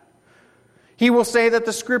God. He will say that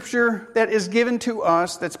the Scripture that is given to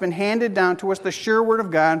us, that's been handed down to us, the sure Word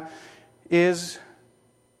of God, is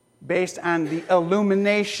based on the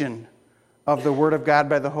illumination of the Word of God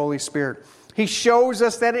by the Holy Spirit. He shows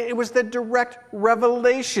us that it was the direct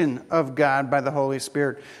revelation of God by the Holy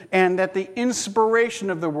Spirit, and that the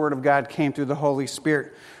inspiration of the Word of God came through the Holy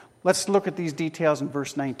Spirit. Let's look at these details in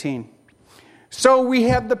verse 19. So we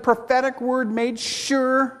have the prophetic word made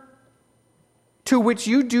sure, to which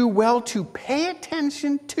you do well to pay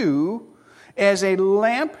attention to, as a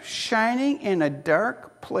lamp shining in a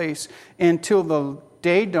dark place until the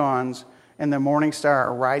day dawns and the morning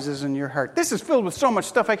star arises in your heart. This is filled with so much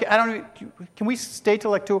stuff. Can we stay till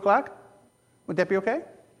like 2 o'clock? Would that be okay?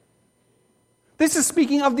 This is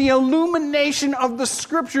speaking of the illumination of the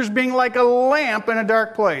Scriptures being like a lamp in a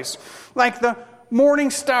dark place, like the morning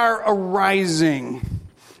star arising.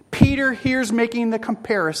 Peter here's making the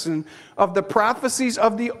comparison of the prophecies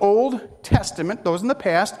of the Old Testament, those in the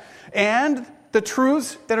past, and the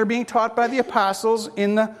truths that are being taught by the apostles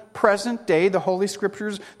in the present day, the Holy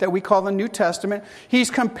Scriptures that we call the New Testament. He's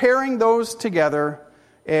comparing those together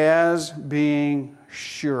as being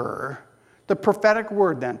sure. The prophetic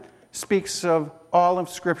word, then, speaks of all of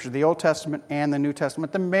Scripture, the Old Testament and the New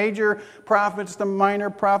Testament, the major prophets, the minor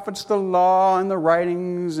prophets, the law and the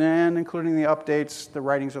writings, and including the updates, the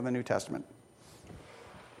writings of the New Testament.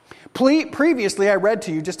 Previously, I read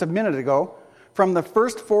to you just a minute ago from the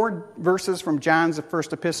first 4 verses from John's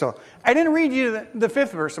first epistle. I didn't read you the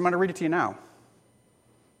 5th verse. I'm going to read it to you now.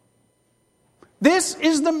 This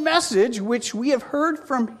is the message which we have heard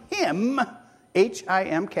from him,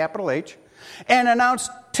 H-I-M, capital H, and announced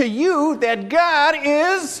to you that God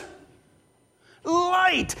is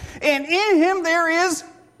light, and in him there is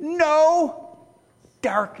no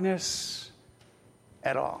darkness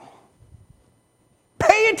at all.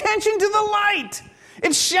 Pay attention to the light.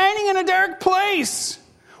 It's shining in a dark place.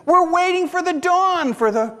 We're waiting for the dawn, for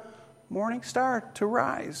the morning star to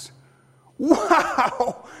rise.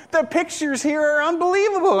 Wow! The pictures here are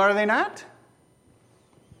unbelievable, are they not?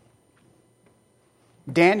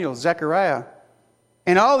 Daniel, Zechariah,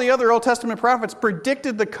 and all the other Old Testament prophets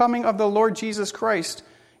predicted the coming of the Lord Jesus Christ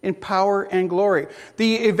in power and glory.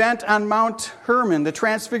 The event on Mount Hermon, the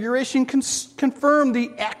Transfiguration, confirmed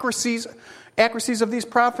the accuracies of these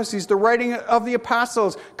prophecies. The writing of the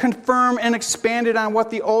apostles confirmed and expanded on what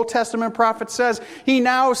the Old Testament prophet says. He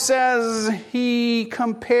now says, he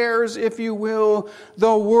compares, if you will,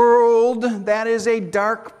 the world that is a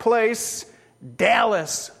dark place,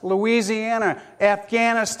 Dallas, Louisiana,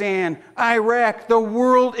 Afghanistan, Iraq. The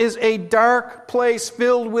world is a dark place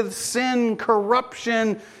filled with sin,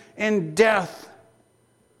 corruption, and death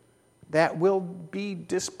that will be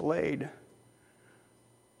displayed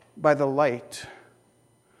by the light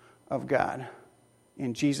of God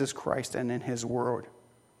in Jesus Christ and in his word.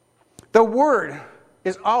 The word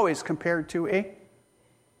is always compared to a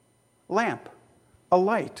lamp, a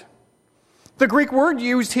light. The Greek word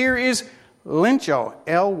used here is lyncho,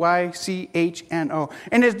 L-Y-C-H-N-O,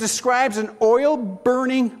 and it describes an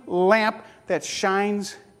oil-burning lamp that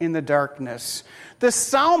shines in the darkness. The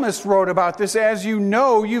psalmist wrote about this, as you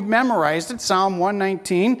know, you've memorized it, Psalm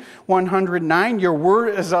 119, 109, your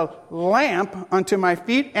word is a lamp unto my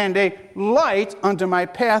feet and a light unto my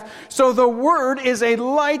path. So the word is a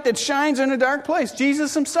light that shines in a dark place.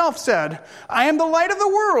 Jesus himself said, I am the light of the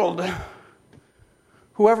world.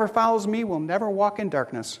 Whoever follows me will never walk in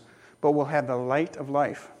darkness, but will have the light of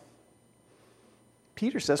life.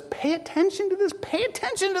 Peter says, pay attention to this, pay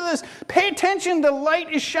attention to this, pay attention. The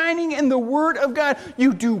light is shining in the Word of God.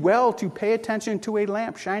 You do well to pay attention to a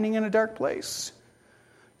lamp shining in a dark place.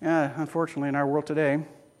 Unfortunately, in our world today,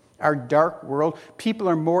 our dark world, people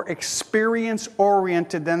are more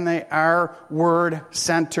experience-oriented than they are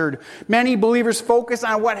word-centered. Many believers focus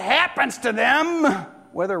on what happens to them,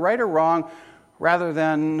 whether right or wrong, rather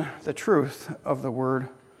than the truth of the Word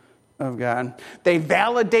of God. They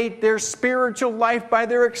validate their spiritual life by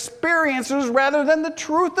their experiences rather than the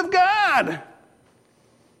truth of God.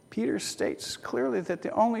 Peter states clearly that the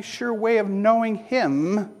only sure way of knowing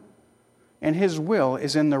him and his will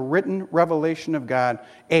is in the written revelation of God,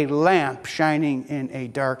 a lamp shining in a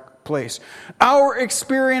dark place. Our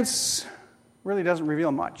experience really doesn't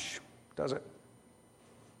reveal much, does it?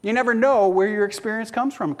 You never know where your experience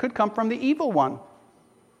comes from. It could come from the evil one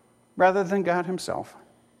rather than God himself.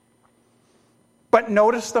 But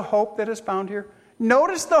notice the hope that is found here.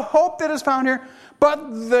 Notice the hope that is found here.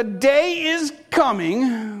 But the day is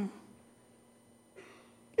coming.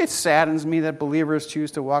 It saddens me that believers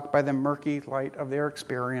choose to walk by the murky light of their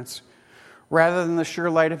experience rather than the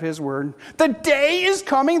sure light of his word. The day is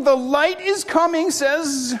coming, the light is coming,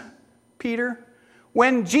 says Peter,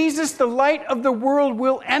 when Jesus, the light of the world,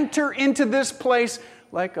 will enter into this place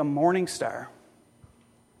like a morning star.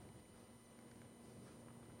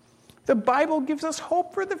 The Bible gives us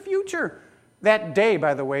hope for the future. That day,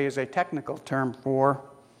 by the way, is a technical term for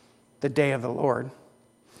the day of the Lord.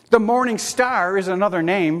 The morning star is another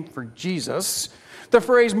name for Jesus. The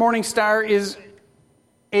phrase morning star is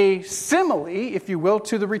a simile, if you will,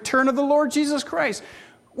 to the return of the Lord Jesus Christ.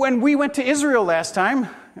 When we went to Israel last time,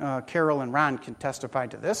 Carol and Ron can testify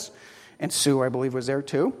to this, and Sue, I believe, was there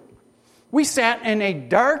too. We sat in a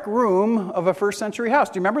dark room of a first century house.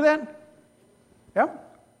 Do you remember that? Yep.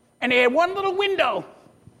 And they had one little window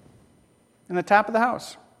in the top of the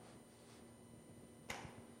house.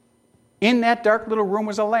 In that dark little room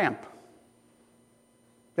was a lamp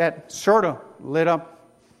that sort of lit up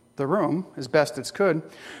the room as best it could,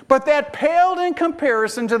 but that paled in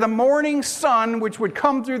comparison to the morning sun which would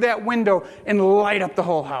come through that window and light up the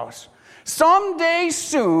whole house. Someday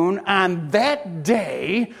soon, on that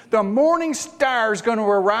day, the morning star is going to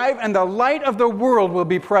arrive and the light of the world will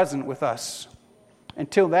be present with us.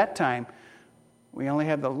 Until that time, we only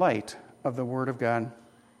have the light of the Word of God.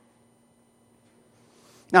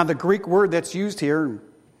 Now, the Greek word that's used here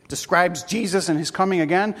describes Jesus and his coming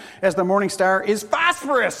again as the morning star is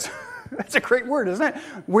phosphorus. That's a great word, isn't it?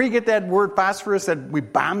 Where you get that word phosphorus that we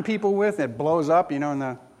bomb people with, it blows up, and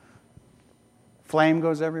the flame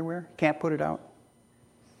goes everywhere. Can't put it out.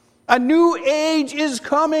 A new age is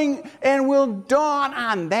coming and will dawn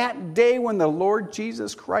on that day when the Lord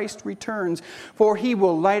Jesus Christ returns. For he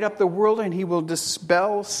will light up the world and he will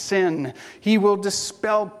dispel sin. He will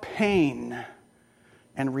dispel pain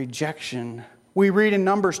and rejection. We read in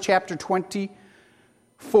Numbers chapter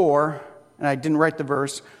 24, and I didn't write the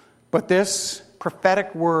verse, but this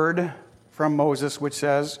prophetic word from Moses which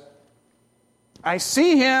says, I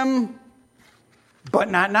see him, but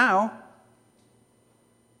not now.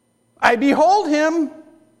 I behold him,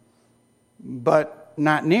 but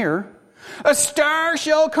not near. A star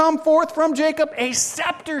shall come forth from Jacob, a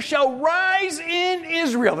scepter shall rise in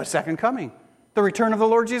Israel. The second coming, the return of the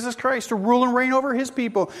Lord Jesus Christ to rule and reign over his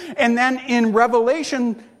people. And then in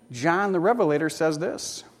Revelation, John the Revelator says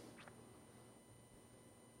this,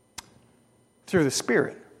 through the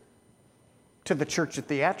Spirit, to the church at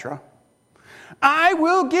Thyatira, I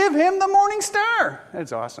will give him the morning star.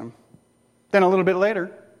 That's awesome. Then a little bit later,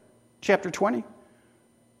 chapter 20,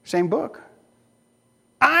 same book.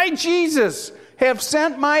 I, Jesus, have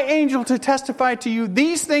sent my angel to testify to you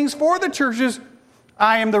these things for the churches.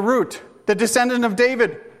 I am the root, the descendant of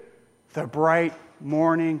David, the bright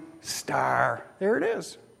morning star. There it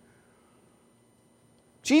is.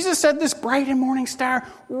 Jesus said this bright and morning star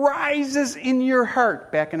rises in your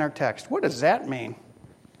heart, back in our text. What does that mean?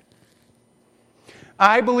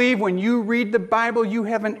 I believe when you read the Bible, you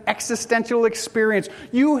have an existential experience.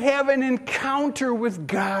 You have an encounter with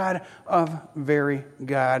God, of very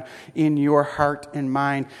God, in your heart and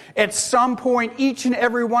mind. At some point, each and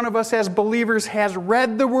every one of us as believers has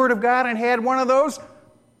read the Word of God and had one of those,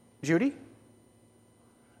 Judy,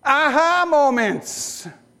 aha moments.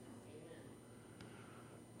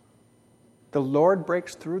 The Lord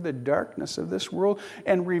breaks through the darkness of this world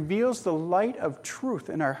and reveals the light of truth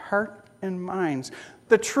in our heart and minds.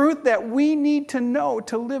 The truth that we need to know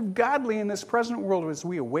to live godly in this present world as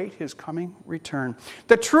we await his coming return.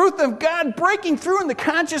 The truth of God breaking through in the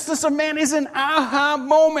consciousness of man is an aha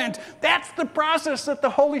moment. That's the process that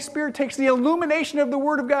the Holy Spirit takes, the illumination of the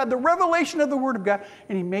Word of God, the revelation of the Word of God,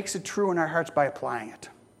 and he makes it true in our hearts by applying it.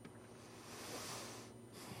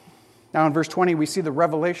 Now in verse 20, we see the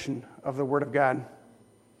revelation of the Word of God.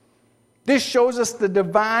 This shows us the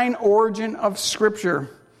divine origin of Scripture.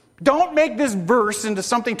 Don't make this verse into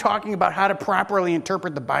something talking about how to properly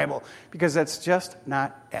interpret the Bible, because that's just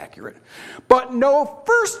not accurate. But know,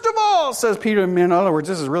 first of all, says Peter, in other words,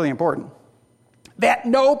 this is really important, that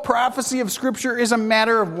no prophecy of Scripture is a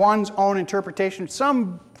matter of one's own interpretation.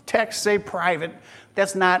 Some texts say private.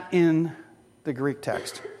 That's not in the Greek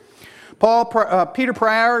text. Peter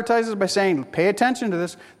prioritizes by saying, pay attention to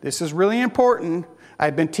this. This is really important.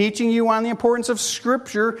 I've been teaching you on the importance of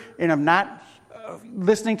Scripture and of not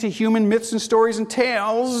listening to human myths and stories and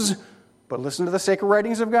tales, but listen to the sacred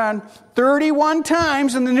writings of God. 31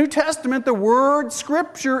 times in the New Testament, the word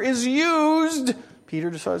Scripture is used.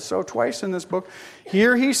 Peter says so twice in this book.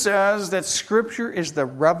 Here he says that Scripture is the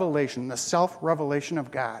revelation, the self-revelation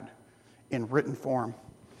of God in written form.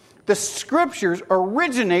 The Scriptures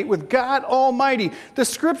originate with God Almighty. The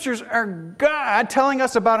Scriptures are God telling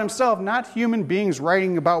us about himself, not human beings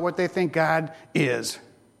writing about what they think God is.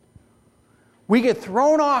 We get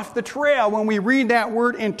thrown off the trail when we read that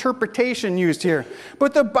word interpretation used here.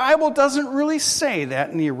 But the Bible doesn't really say that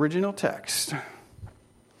in the original text.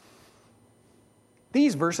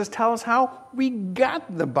 These verses tell us how we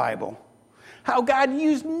got the Bible, how God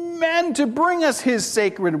used men to bring us His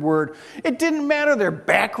sacred word. It didn't matter their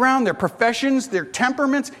background, their professions, their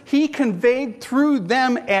temperaments. He conveyed through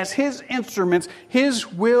them as His instruments His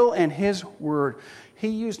will and His word. He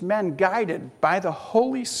used men guided by the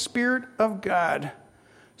Holy Spirit of God.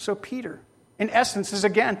 So Peter, in essence, is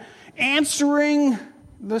again answering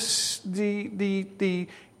the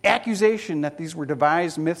accusation that these were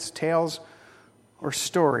devised myths, tales, or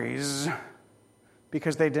stories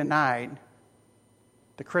because they denied,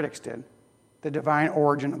 the critics did, the divine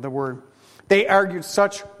origin of the word. They argued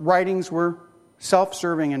such writings were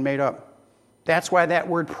self-serving and made up. That's why that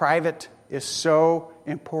word private is so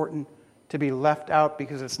important to be left out,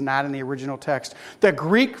 because it's not in the original text. The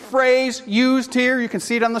Greek phrase used here, you can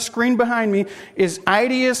see it on the screen behind me, is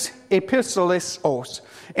idios epistolos,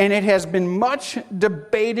 and it has been much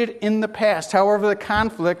debated in the past. However, the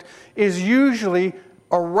conflict is usually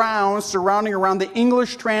surrounding around the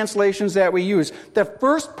English translations that we use. The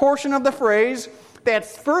first portion of the phrase, that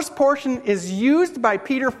first portion is used by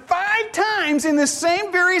Peter 5 times in the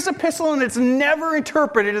same various epistle, and it's never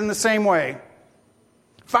interpreted in the same way.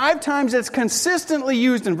 5 times it's consistently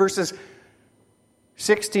used in verses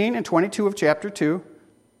 16 and 22 of chapter 2,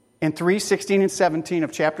 and 3, 16, and 17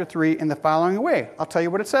 of chapter 3 in the following way. I'll tell you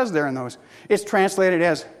what it says there in those. It's translated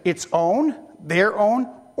as its own, their own,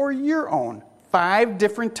 or your own. 5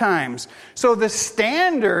 different times. So the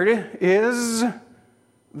standard is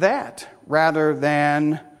that, rather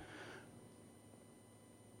than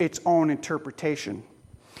its own interpretation.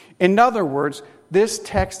 In other words, this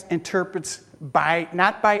text interprets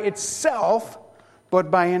not by itself,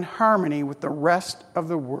 but by in harmony with the rest of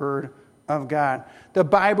the Word of God. The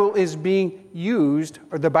Bible is being used,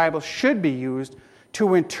 or the Bible should be used,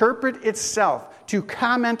 to interpret itself, to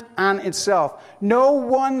comment on itself. No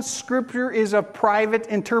one scripture is a private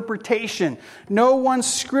interpretation. No one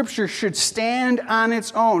scripture should stand on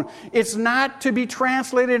its own. It's not to be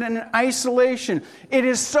translated in isolation. It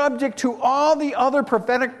is subject to all the other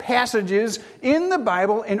prophetic passages in the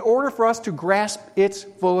Bible in order for us to grasp its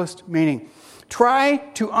fullest meaning. Try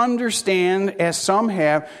to understand, as some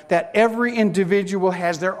have, that every individual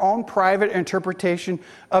has their own private interpretation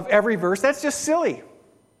of every verse. That's just silly.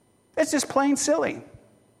 That's just plain silly. Do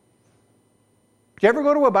you ever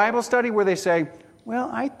go to a Bible study where they say, well,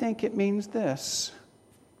 I think it means this?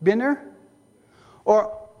 Been there?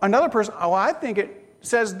 Or another person, oh, I think it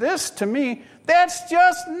says this to me. That's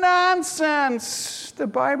just nonsense. The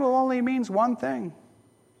Bible only means one thing.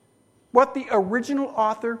 What the original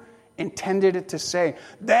author intended it to say.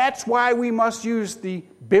 That's why we must use the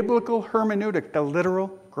biblical hermeneutic, the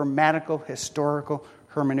literal, grammatical, historical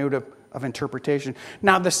hermeneutic of interpretation.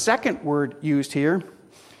 Now, the second word used here,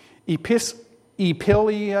 epilios,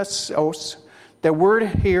 the word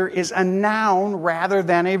here is a noun rather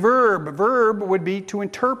than a verb. A verb would be to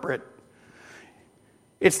interpret.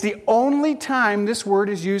 It's the only time this word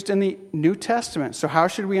is used in the New Testament. So how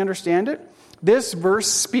should we understand it? This verse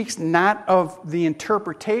speaks not of the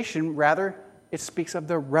interpretation, rather it speaks of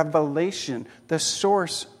the revelation, the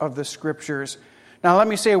source of the Scriptures. Now let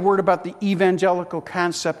me say a word about the evangelical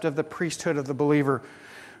concept of the priesthood of the believer.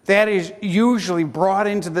 That is usually brought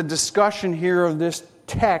into the discussion here of this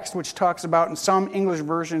text, which talks about in some English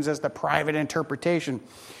versions as the private interpretation.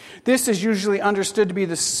 This is usually understood to be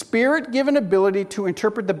the Spirit-given ability to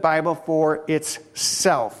interpret the Bible for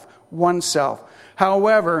itself, oneself.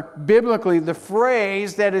 However, biblically, the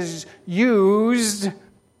phrase that is used,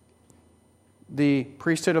 the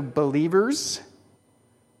priesthood of believers,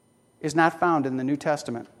 is not found in the New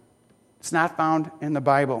Testament. It's not found in the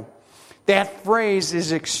Bible. That phrase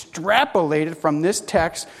is extrapolated from this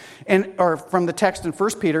text, or from the text in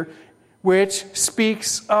 1 Peter, which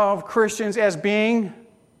speaks of Christians as being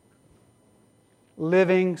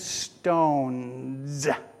living stones.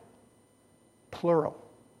 Plural,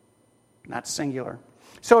 not singular.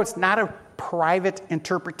 So it's not a private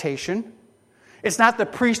interpretation. It's not the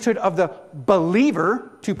priesthood of the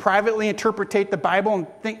believer to privately interpret the Bible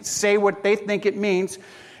and say what they think it means.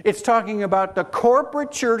 It's talking about the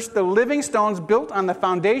corporate church, the living stones built on the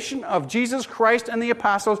foundation of Jesus Christ and the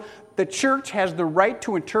apostles. The church has the right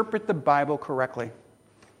to interpret the Bible correctly.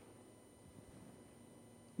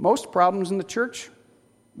 Most problems in the church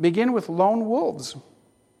begin with lone wolves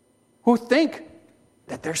who think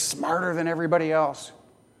that they're smarter than everybody else,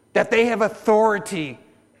 that they have authority.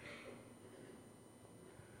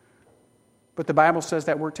 But the Bible says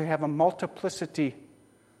that we're to have a multiplicity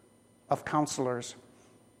of counselors.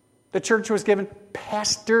 The church was given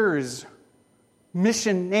pastors,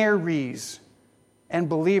 missionaries, and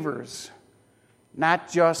believers.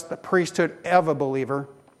 Not just the priesthood of a believer.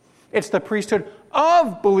 It's the priesthood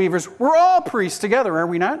of believers. We're all priests together, are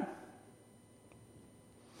we not?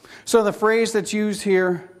 So the phrase that's used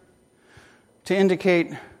here to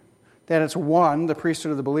indicate that it's one, the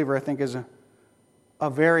priesthood of the believer, I think is a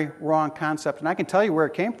very wrong concept. And I can tell you where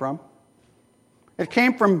it came from. It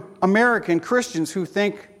came from American Christians who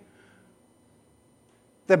think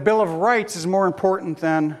the Bill of Rights is more important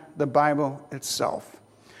than the Bible itself.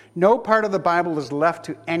 No part of the Bible is left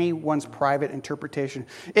to anyone's private interpretation.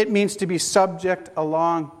 It means to be subject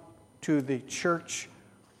along to the church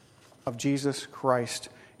of Jesus Christ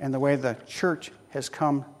and the way the church has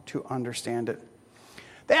come to understand it.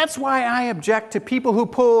 That's why I object to people who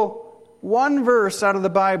pull one verse out of the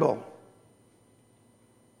Bible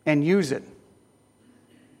and use it.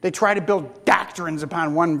 They try to build doctrines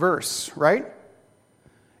upon one verse, right?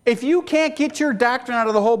 If you can't get your doctrine out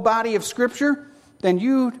of the whole body of Scripture, then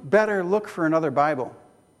you better look for another Bible.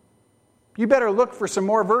 You better look for some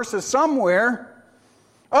more verses somewhere.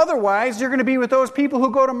 Otherwise, you're going to be with those people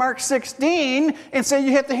who go to Mark 16 and say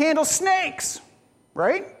you have to handle snakes,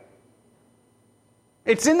 right?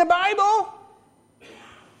 It's in the Bible.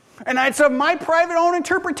 And it's of my private own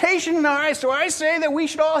interpretation, so I say that we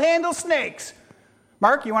should all handle snakes.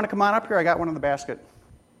 Mark, you want to come on up here? I got one in the basket.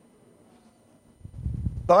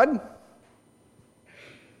 Bud?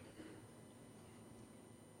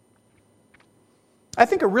 I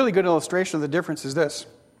think a really good illustration of the difference is this.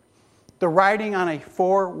 The riding on a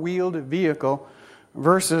four-wheeled vehicle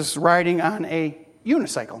versus riding on a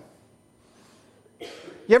unicycle.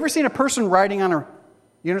 You ever seen a person riding on a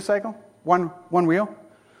unicycle? One wheel?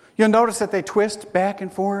 You'll notice that they twist back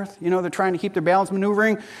and forth. They're trying to keep their balance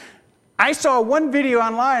maneuvering. I saw one video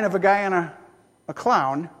online of a guy on a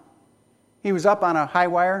clown. He was up on a high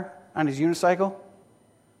wire on his unicycle,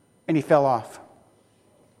 and he fell off.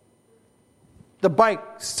 The bike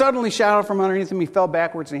suddenly shot out from underneath him. He fell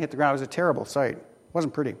backwards and he hit the ground. It was a terrible sight. It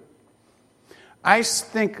wasn't pretty. I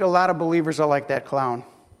think a lot of believers are like that clown.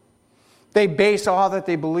 They base all that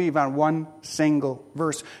they believe on one single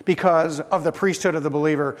verse because of the priesthood of the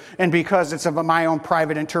believer and because it's of my own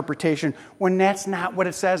private interpretation, when that's not what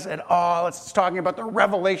it says at all. It's talking about the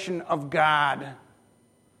revelation of God.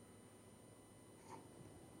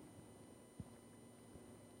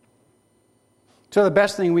 So the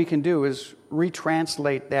best thing we can do is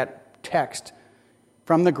retranslate that text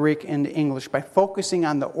from the Greek into English by focusing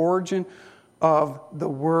on the origin of the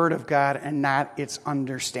Word of God and not its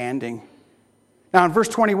understanding. Now in verse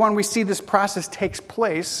 21, we see this process takes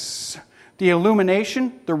place. The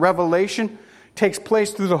illumination, the revelation, takes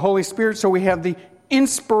place through the Holy Spirit. So we have the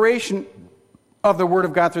inspiration of the Word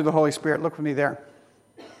of God through the Holy Spirit. Look with me there.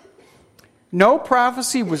 No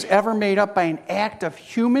prophecy was ever made up by an act of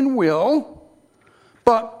human will,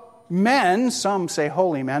 but men, some say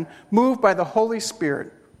holy men, moved by the Holy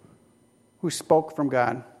Spirit who spoke from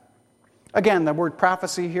God. Again, the word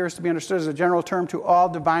prophecy here is to be understood as a general term to all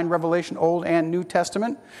divine revelation, Old and New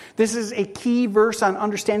Testament. This is a key verse on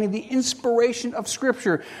understanding the inspiration of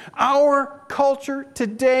Scripture. Our culture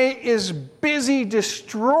today is busy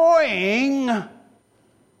destroying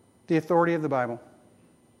the authority of the Bible.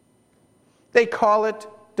 They call it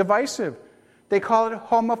divisive. They call it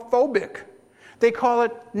homophobic. They call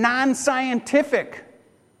it non-scientific.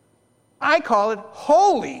 I call it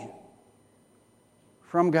holy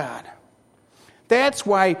from God. That's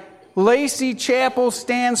why Lacey Chapel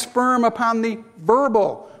stands firm upon the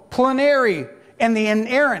verbal, plenary, and the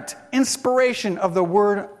inerrant inspiration of the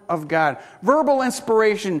Word of God. Verbal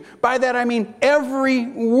inspiration, by that I mean every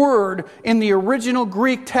word in the original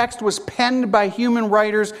Greek text was penned by human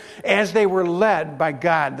writers as they were led by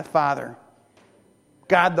God the Father,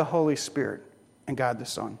 God the Holy Spirit, and God the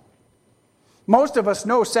Son. Most of us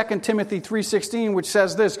know 2 Timothy 3:16, which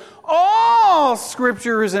says this: all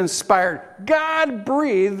Scripture is inspired,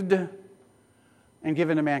 God-breathed, and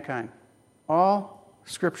given to mankind. All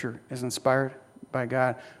Scripture is inspired by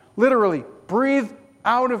God. Literally, breathed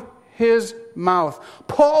out of His mouth.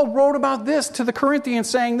 Paul wrote about this to the Corinthians,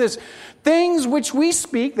 saying this: things which we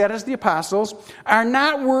speak, that is the apostles, are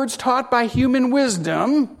not words taught by human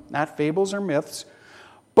wisdom, not fables or myths,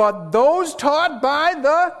 but those taught by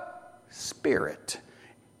the Spirit,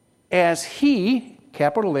 as He,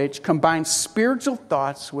 capital H, combines spiritual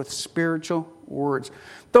thoughts with spiritual words.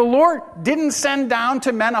 The Lord didn't send down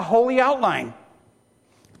to men a holy outline.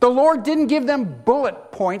 The Lord didn't give them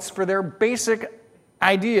bullet points for their basic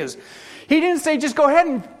ideas. He didn't say, just go ahead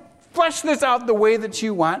and flesh this out the way that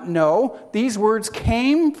you want. No, these words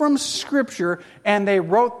came from Scripture, and they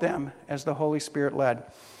wrote them as the Holy Spirit led.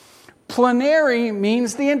 Plenary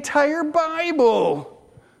means the entire Bible.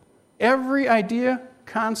 Every idea,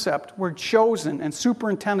 concept were chosen and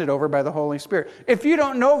superintended over by the Holy Spirit. If you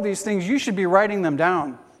don't know these things, you should be writing them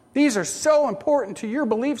down. These are so important to your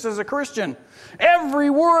beliefs as a Christian. Every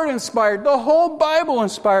word inspired, the whole Bible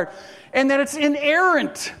inspired, and that it's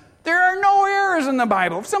inerrant. There are no errors in the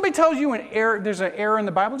Bible. If somebody tells you there's an error in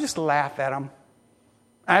the Bible, just laugh at them.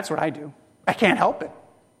 That's what I do. I can't help it.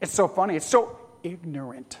 It's so funny. It's so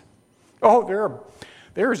ignorant. Oh,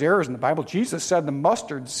 there's errors in the Bible. Jesus said the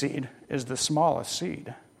mustard seed is the smallest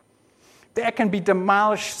seed. That can be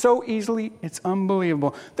demolished so easily, it's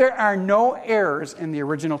unbelievable. There are no errors in the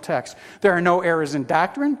original text. There are no errors in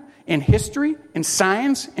doctrine, in history, in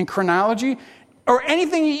science, in chronology, or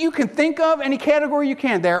anything you can think of, any category you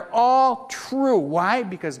can. They're all true. Why?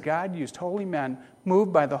 Because God used holy men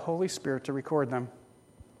moved by the Holy Spirit to record them.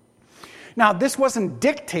 Now, this wasn't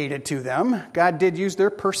dictated to them. God did use their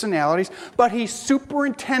personalities, but He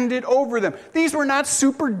superintended over them. These were not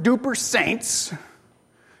super-duper saints.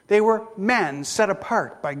 They were men set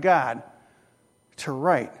apart by God to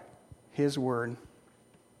write His Word.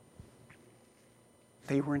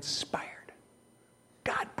 They were inspired.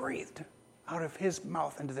 God breathed out of His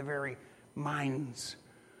mouth into their very minds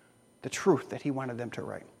the truth that He wanted them to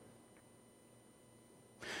write.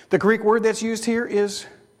 The Greek word that's used here is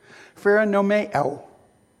pharanomeo,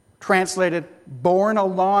 translated borne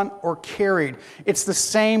along or carried. It's the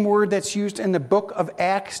same word that's used in the book of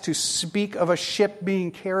Acts to speak of a ship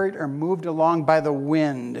being carried or moved along by the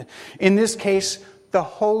wind. In this case, the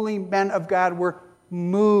holy men of God were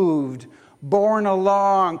moved, borne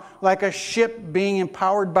along like a ship being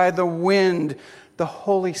empowered by the wind. The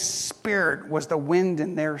Holy Spirit was the wind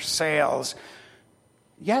in their sails.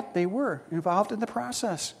 Yet they were involved in the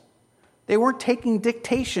process. They weren't taking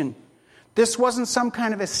dictation. This wasn't some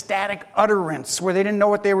kind of ecstatic utterance where they didn't know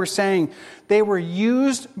what they were saying. They were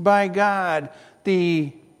used by God.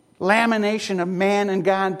 The lamination of man and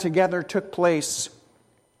God together took place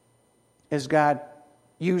as God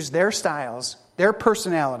used their styles, their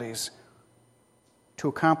personalities, to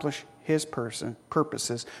accomplish His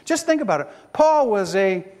purposes. Just think about it. Paul was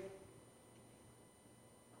a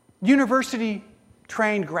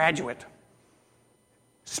university-trained graduate.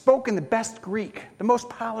 Spoke in the best Greek, the most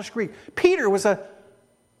polished Greek. Peter was a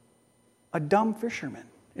dumb fisherman,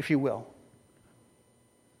 if you will,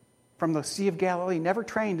 from the Sea of Galilee, never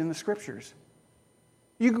trained in the Scriptures.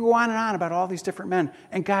 You could go on and on about all these different men,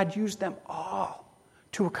 and God used them all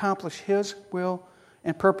to accomplish His will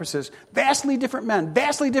and purposes. Vastly different men,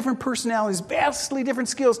 vastly different personalities, vastly different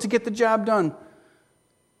skills to get the job done.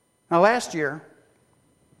 Now, last year,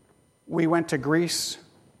 we went to Greece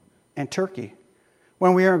and Turkey.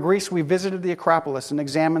 When we were in Greece, we visited the Acropolis and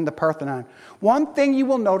examined the Parthenon. One thing you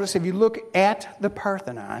will notice if you look at the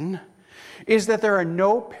Parthenon is that there are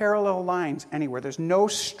no parallel lines anywhere. There's no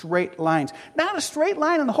straight lines. Not a straight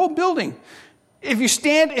line in the whole building. If you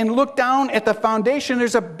stand and look down at the foundation,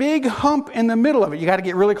 there's a big hump in the middle of it. You got to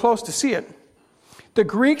get really close to see it. The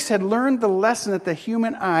Greeks had learned the lesson that the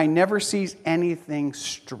human eye never sees anything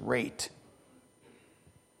straight.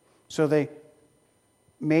 So they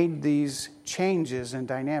made these changes and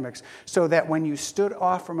dynamics so that when you stood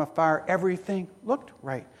off from afar, everything looked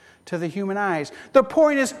right to the human eyes. The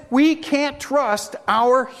point is, we can't trust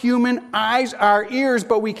our human eyes, our ears,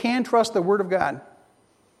 but we can trust the Word of God.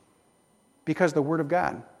 Because the Word of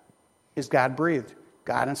God is God-breathed,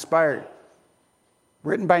 God-inspired,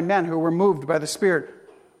 written by men who were moved by the Spirit.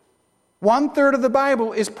 1/3 of the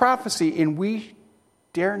Bible is prophecy, and we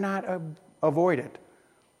dare not avoid it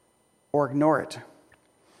or ignore it.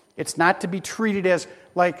 It's not to be treated as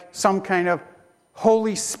like some kind of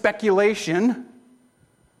holy speculation,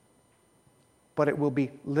 but it will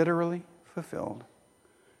be literally fulfilled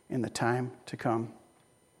in the time to come.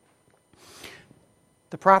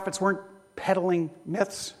 The prophets weren't peddling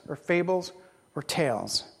myths or fables or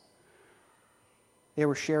tales. They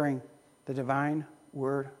were sharing the divine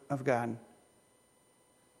Word of God,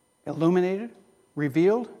 illuminated,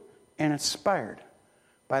 revealed, and inspired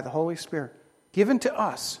by the Holy Spirit, given to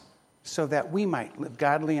us so that we might live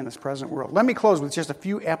godly in this present world. Let me close with just a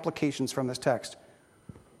few applications from this text.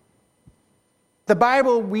 The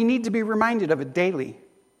Bible, we need to be reminded of it daily,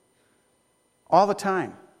 all the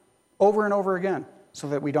time, over and over again, so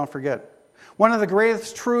that we don't forget. One of the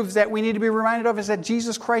greatest truths that we need to be reminded of is that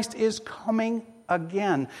Jesus Christ is coming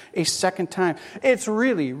again a second time. It's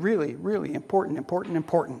really, really, really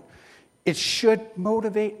important. It should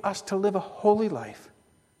motivate us to live a holy life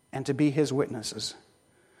and to be His witnesses.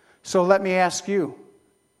 So let me ask you,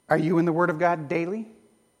 are you in the Word of God daily?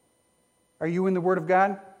 Are you in the Word of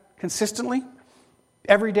God consistently?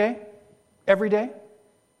 Every day? Every day?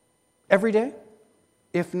 Every day?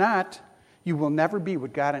 If not, you will never be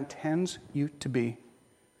what God intends you to be.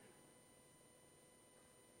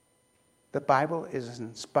 The Bible is an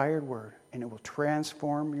inspired word, and it will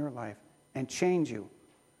transform your life and change you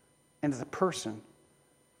into the person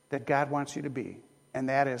that God wants you to be. And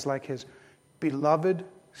that is like His beloved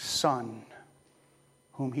Son,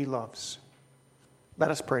 whom He loves.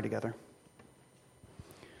 Let us pray together.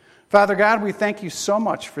 Father God, we thank you so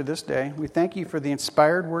much for this day. We thank you for the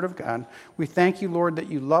inspired word of God. We thank you, Lord, that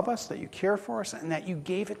you love us, that you care for us, and that you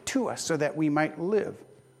gave it to us so that we might live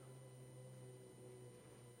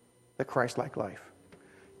the Christ-like life.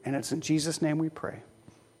 And it's in Jesus' name we pray.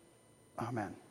 Amen.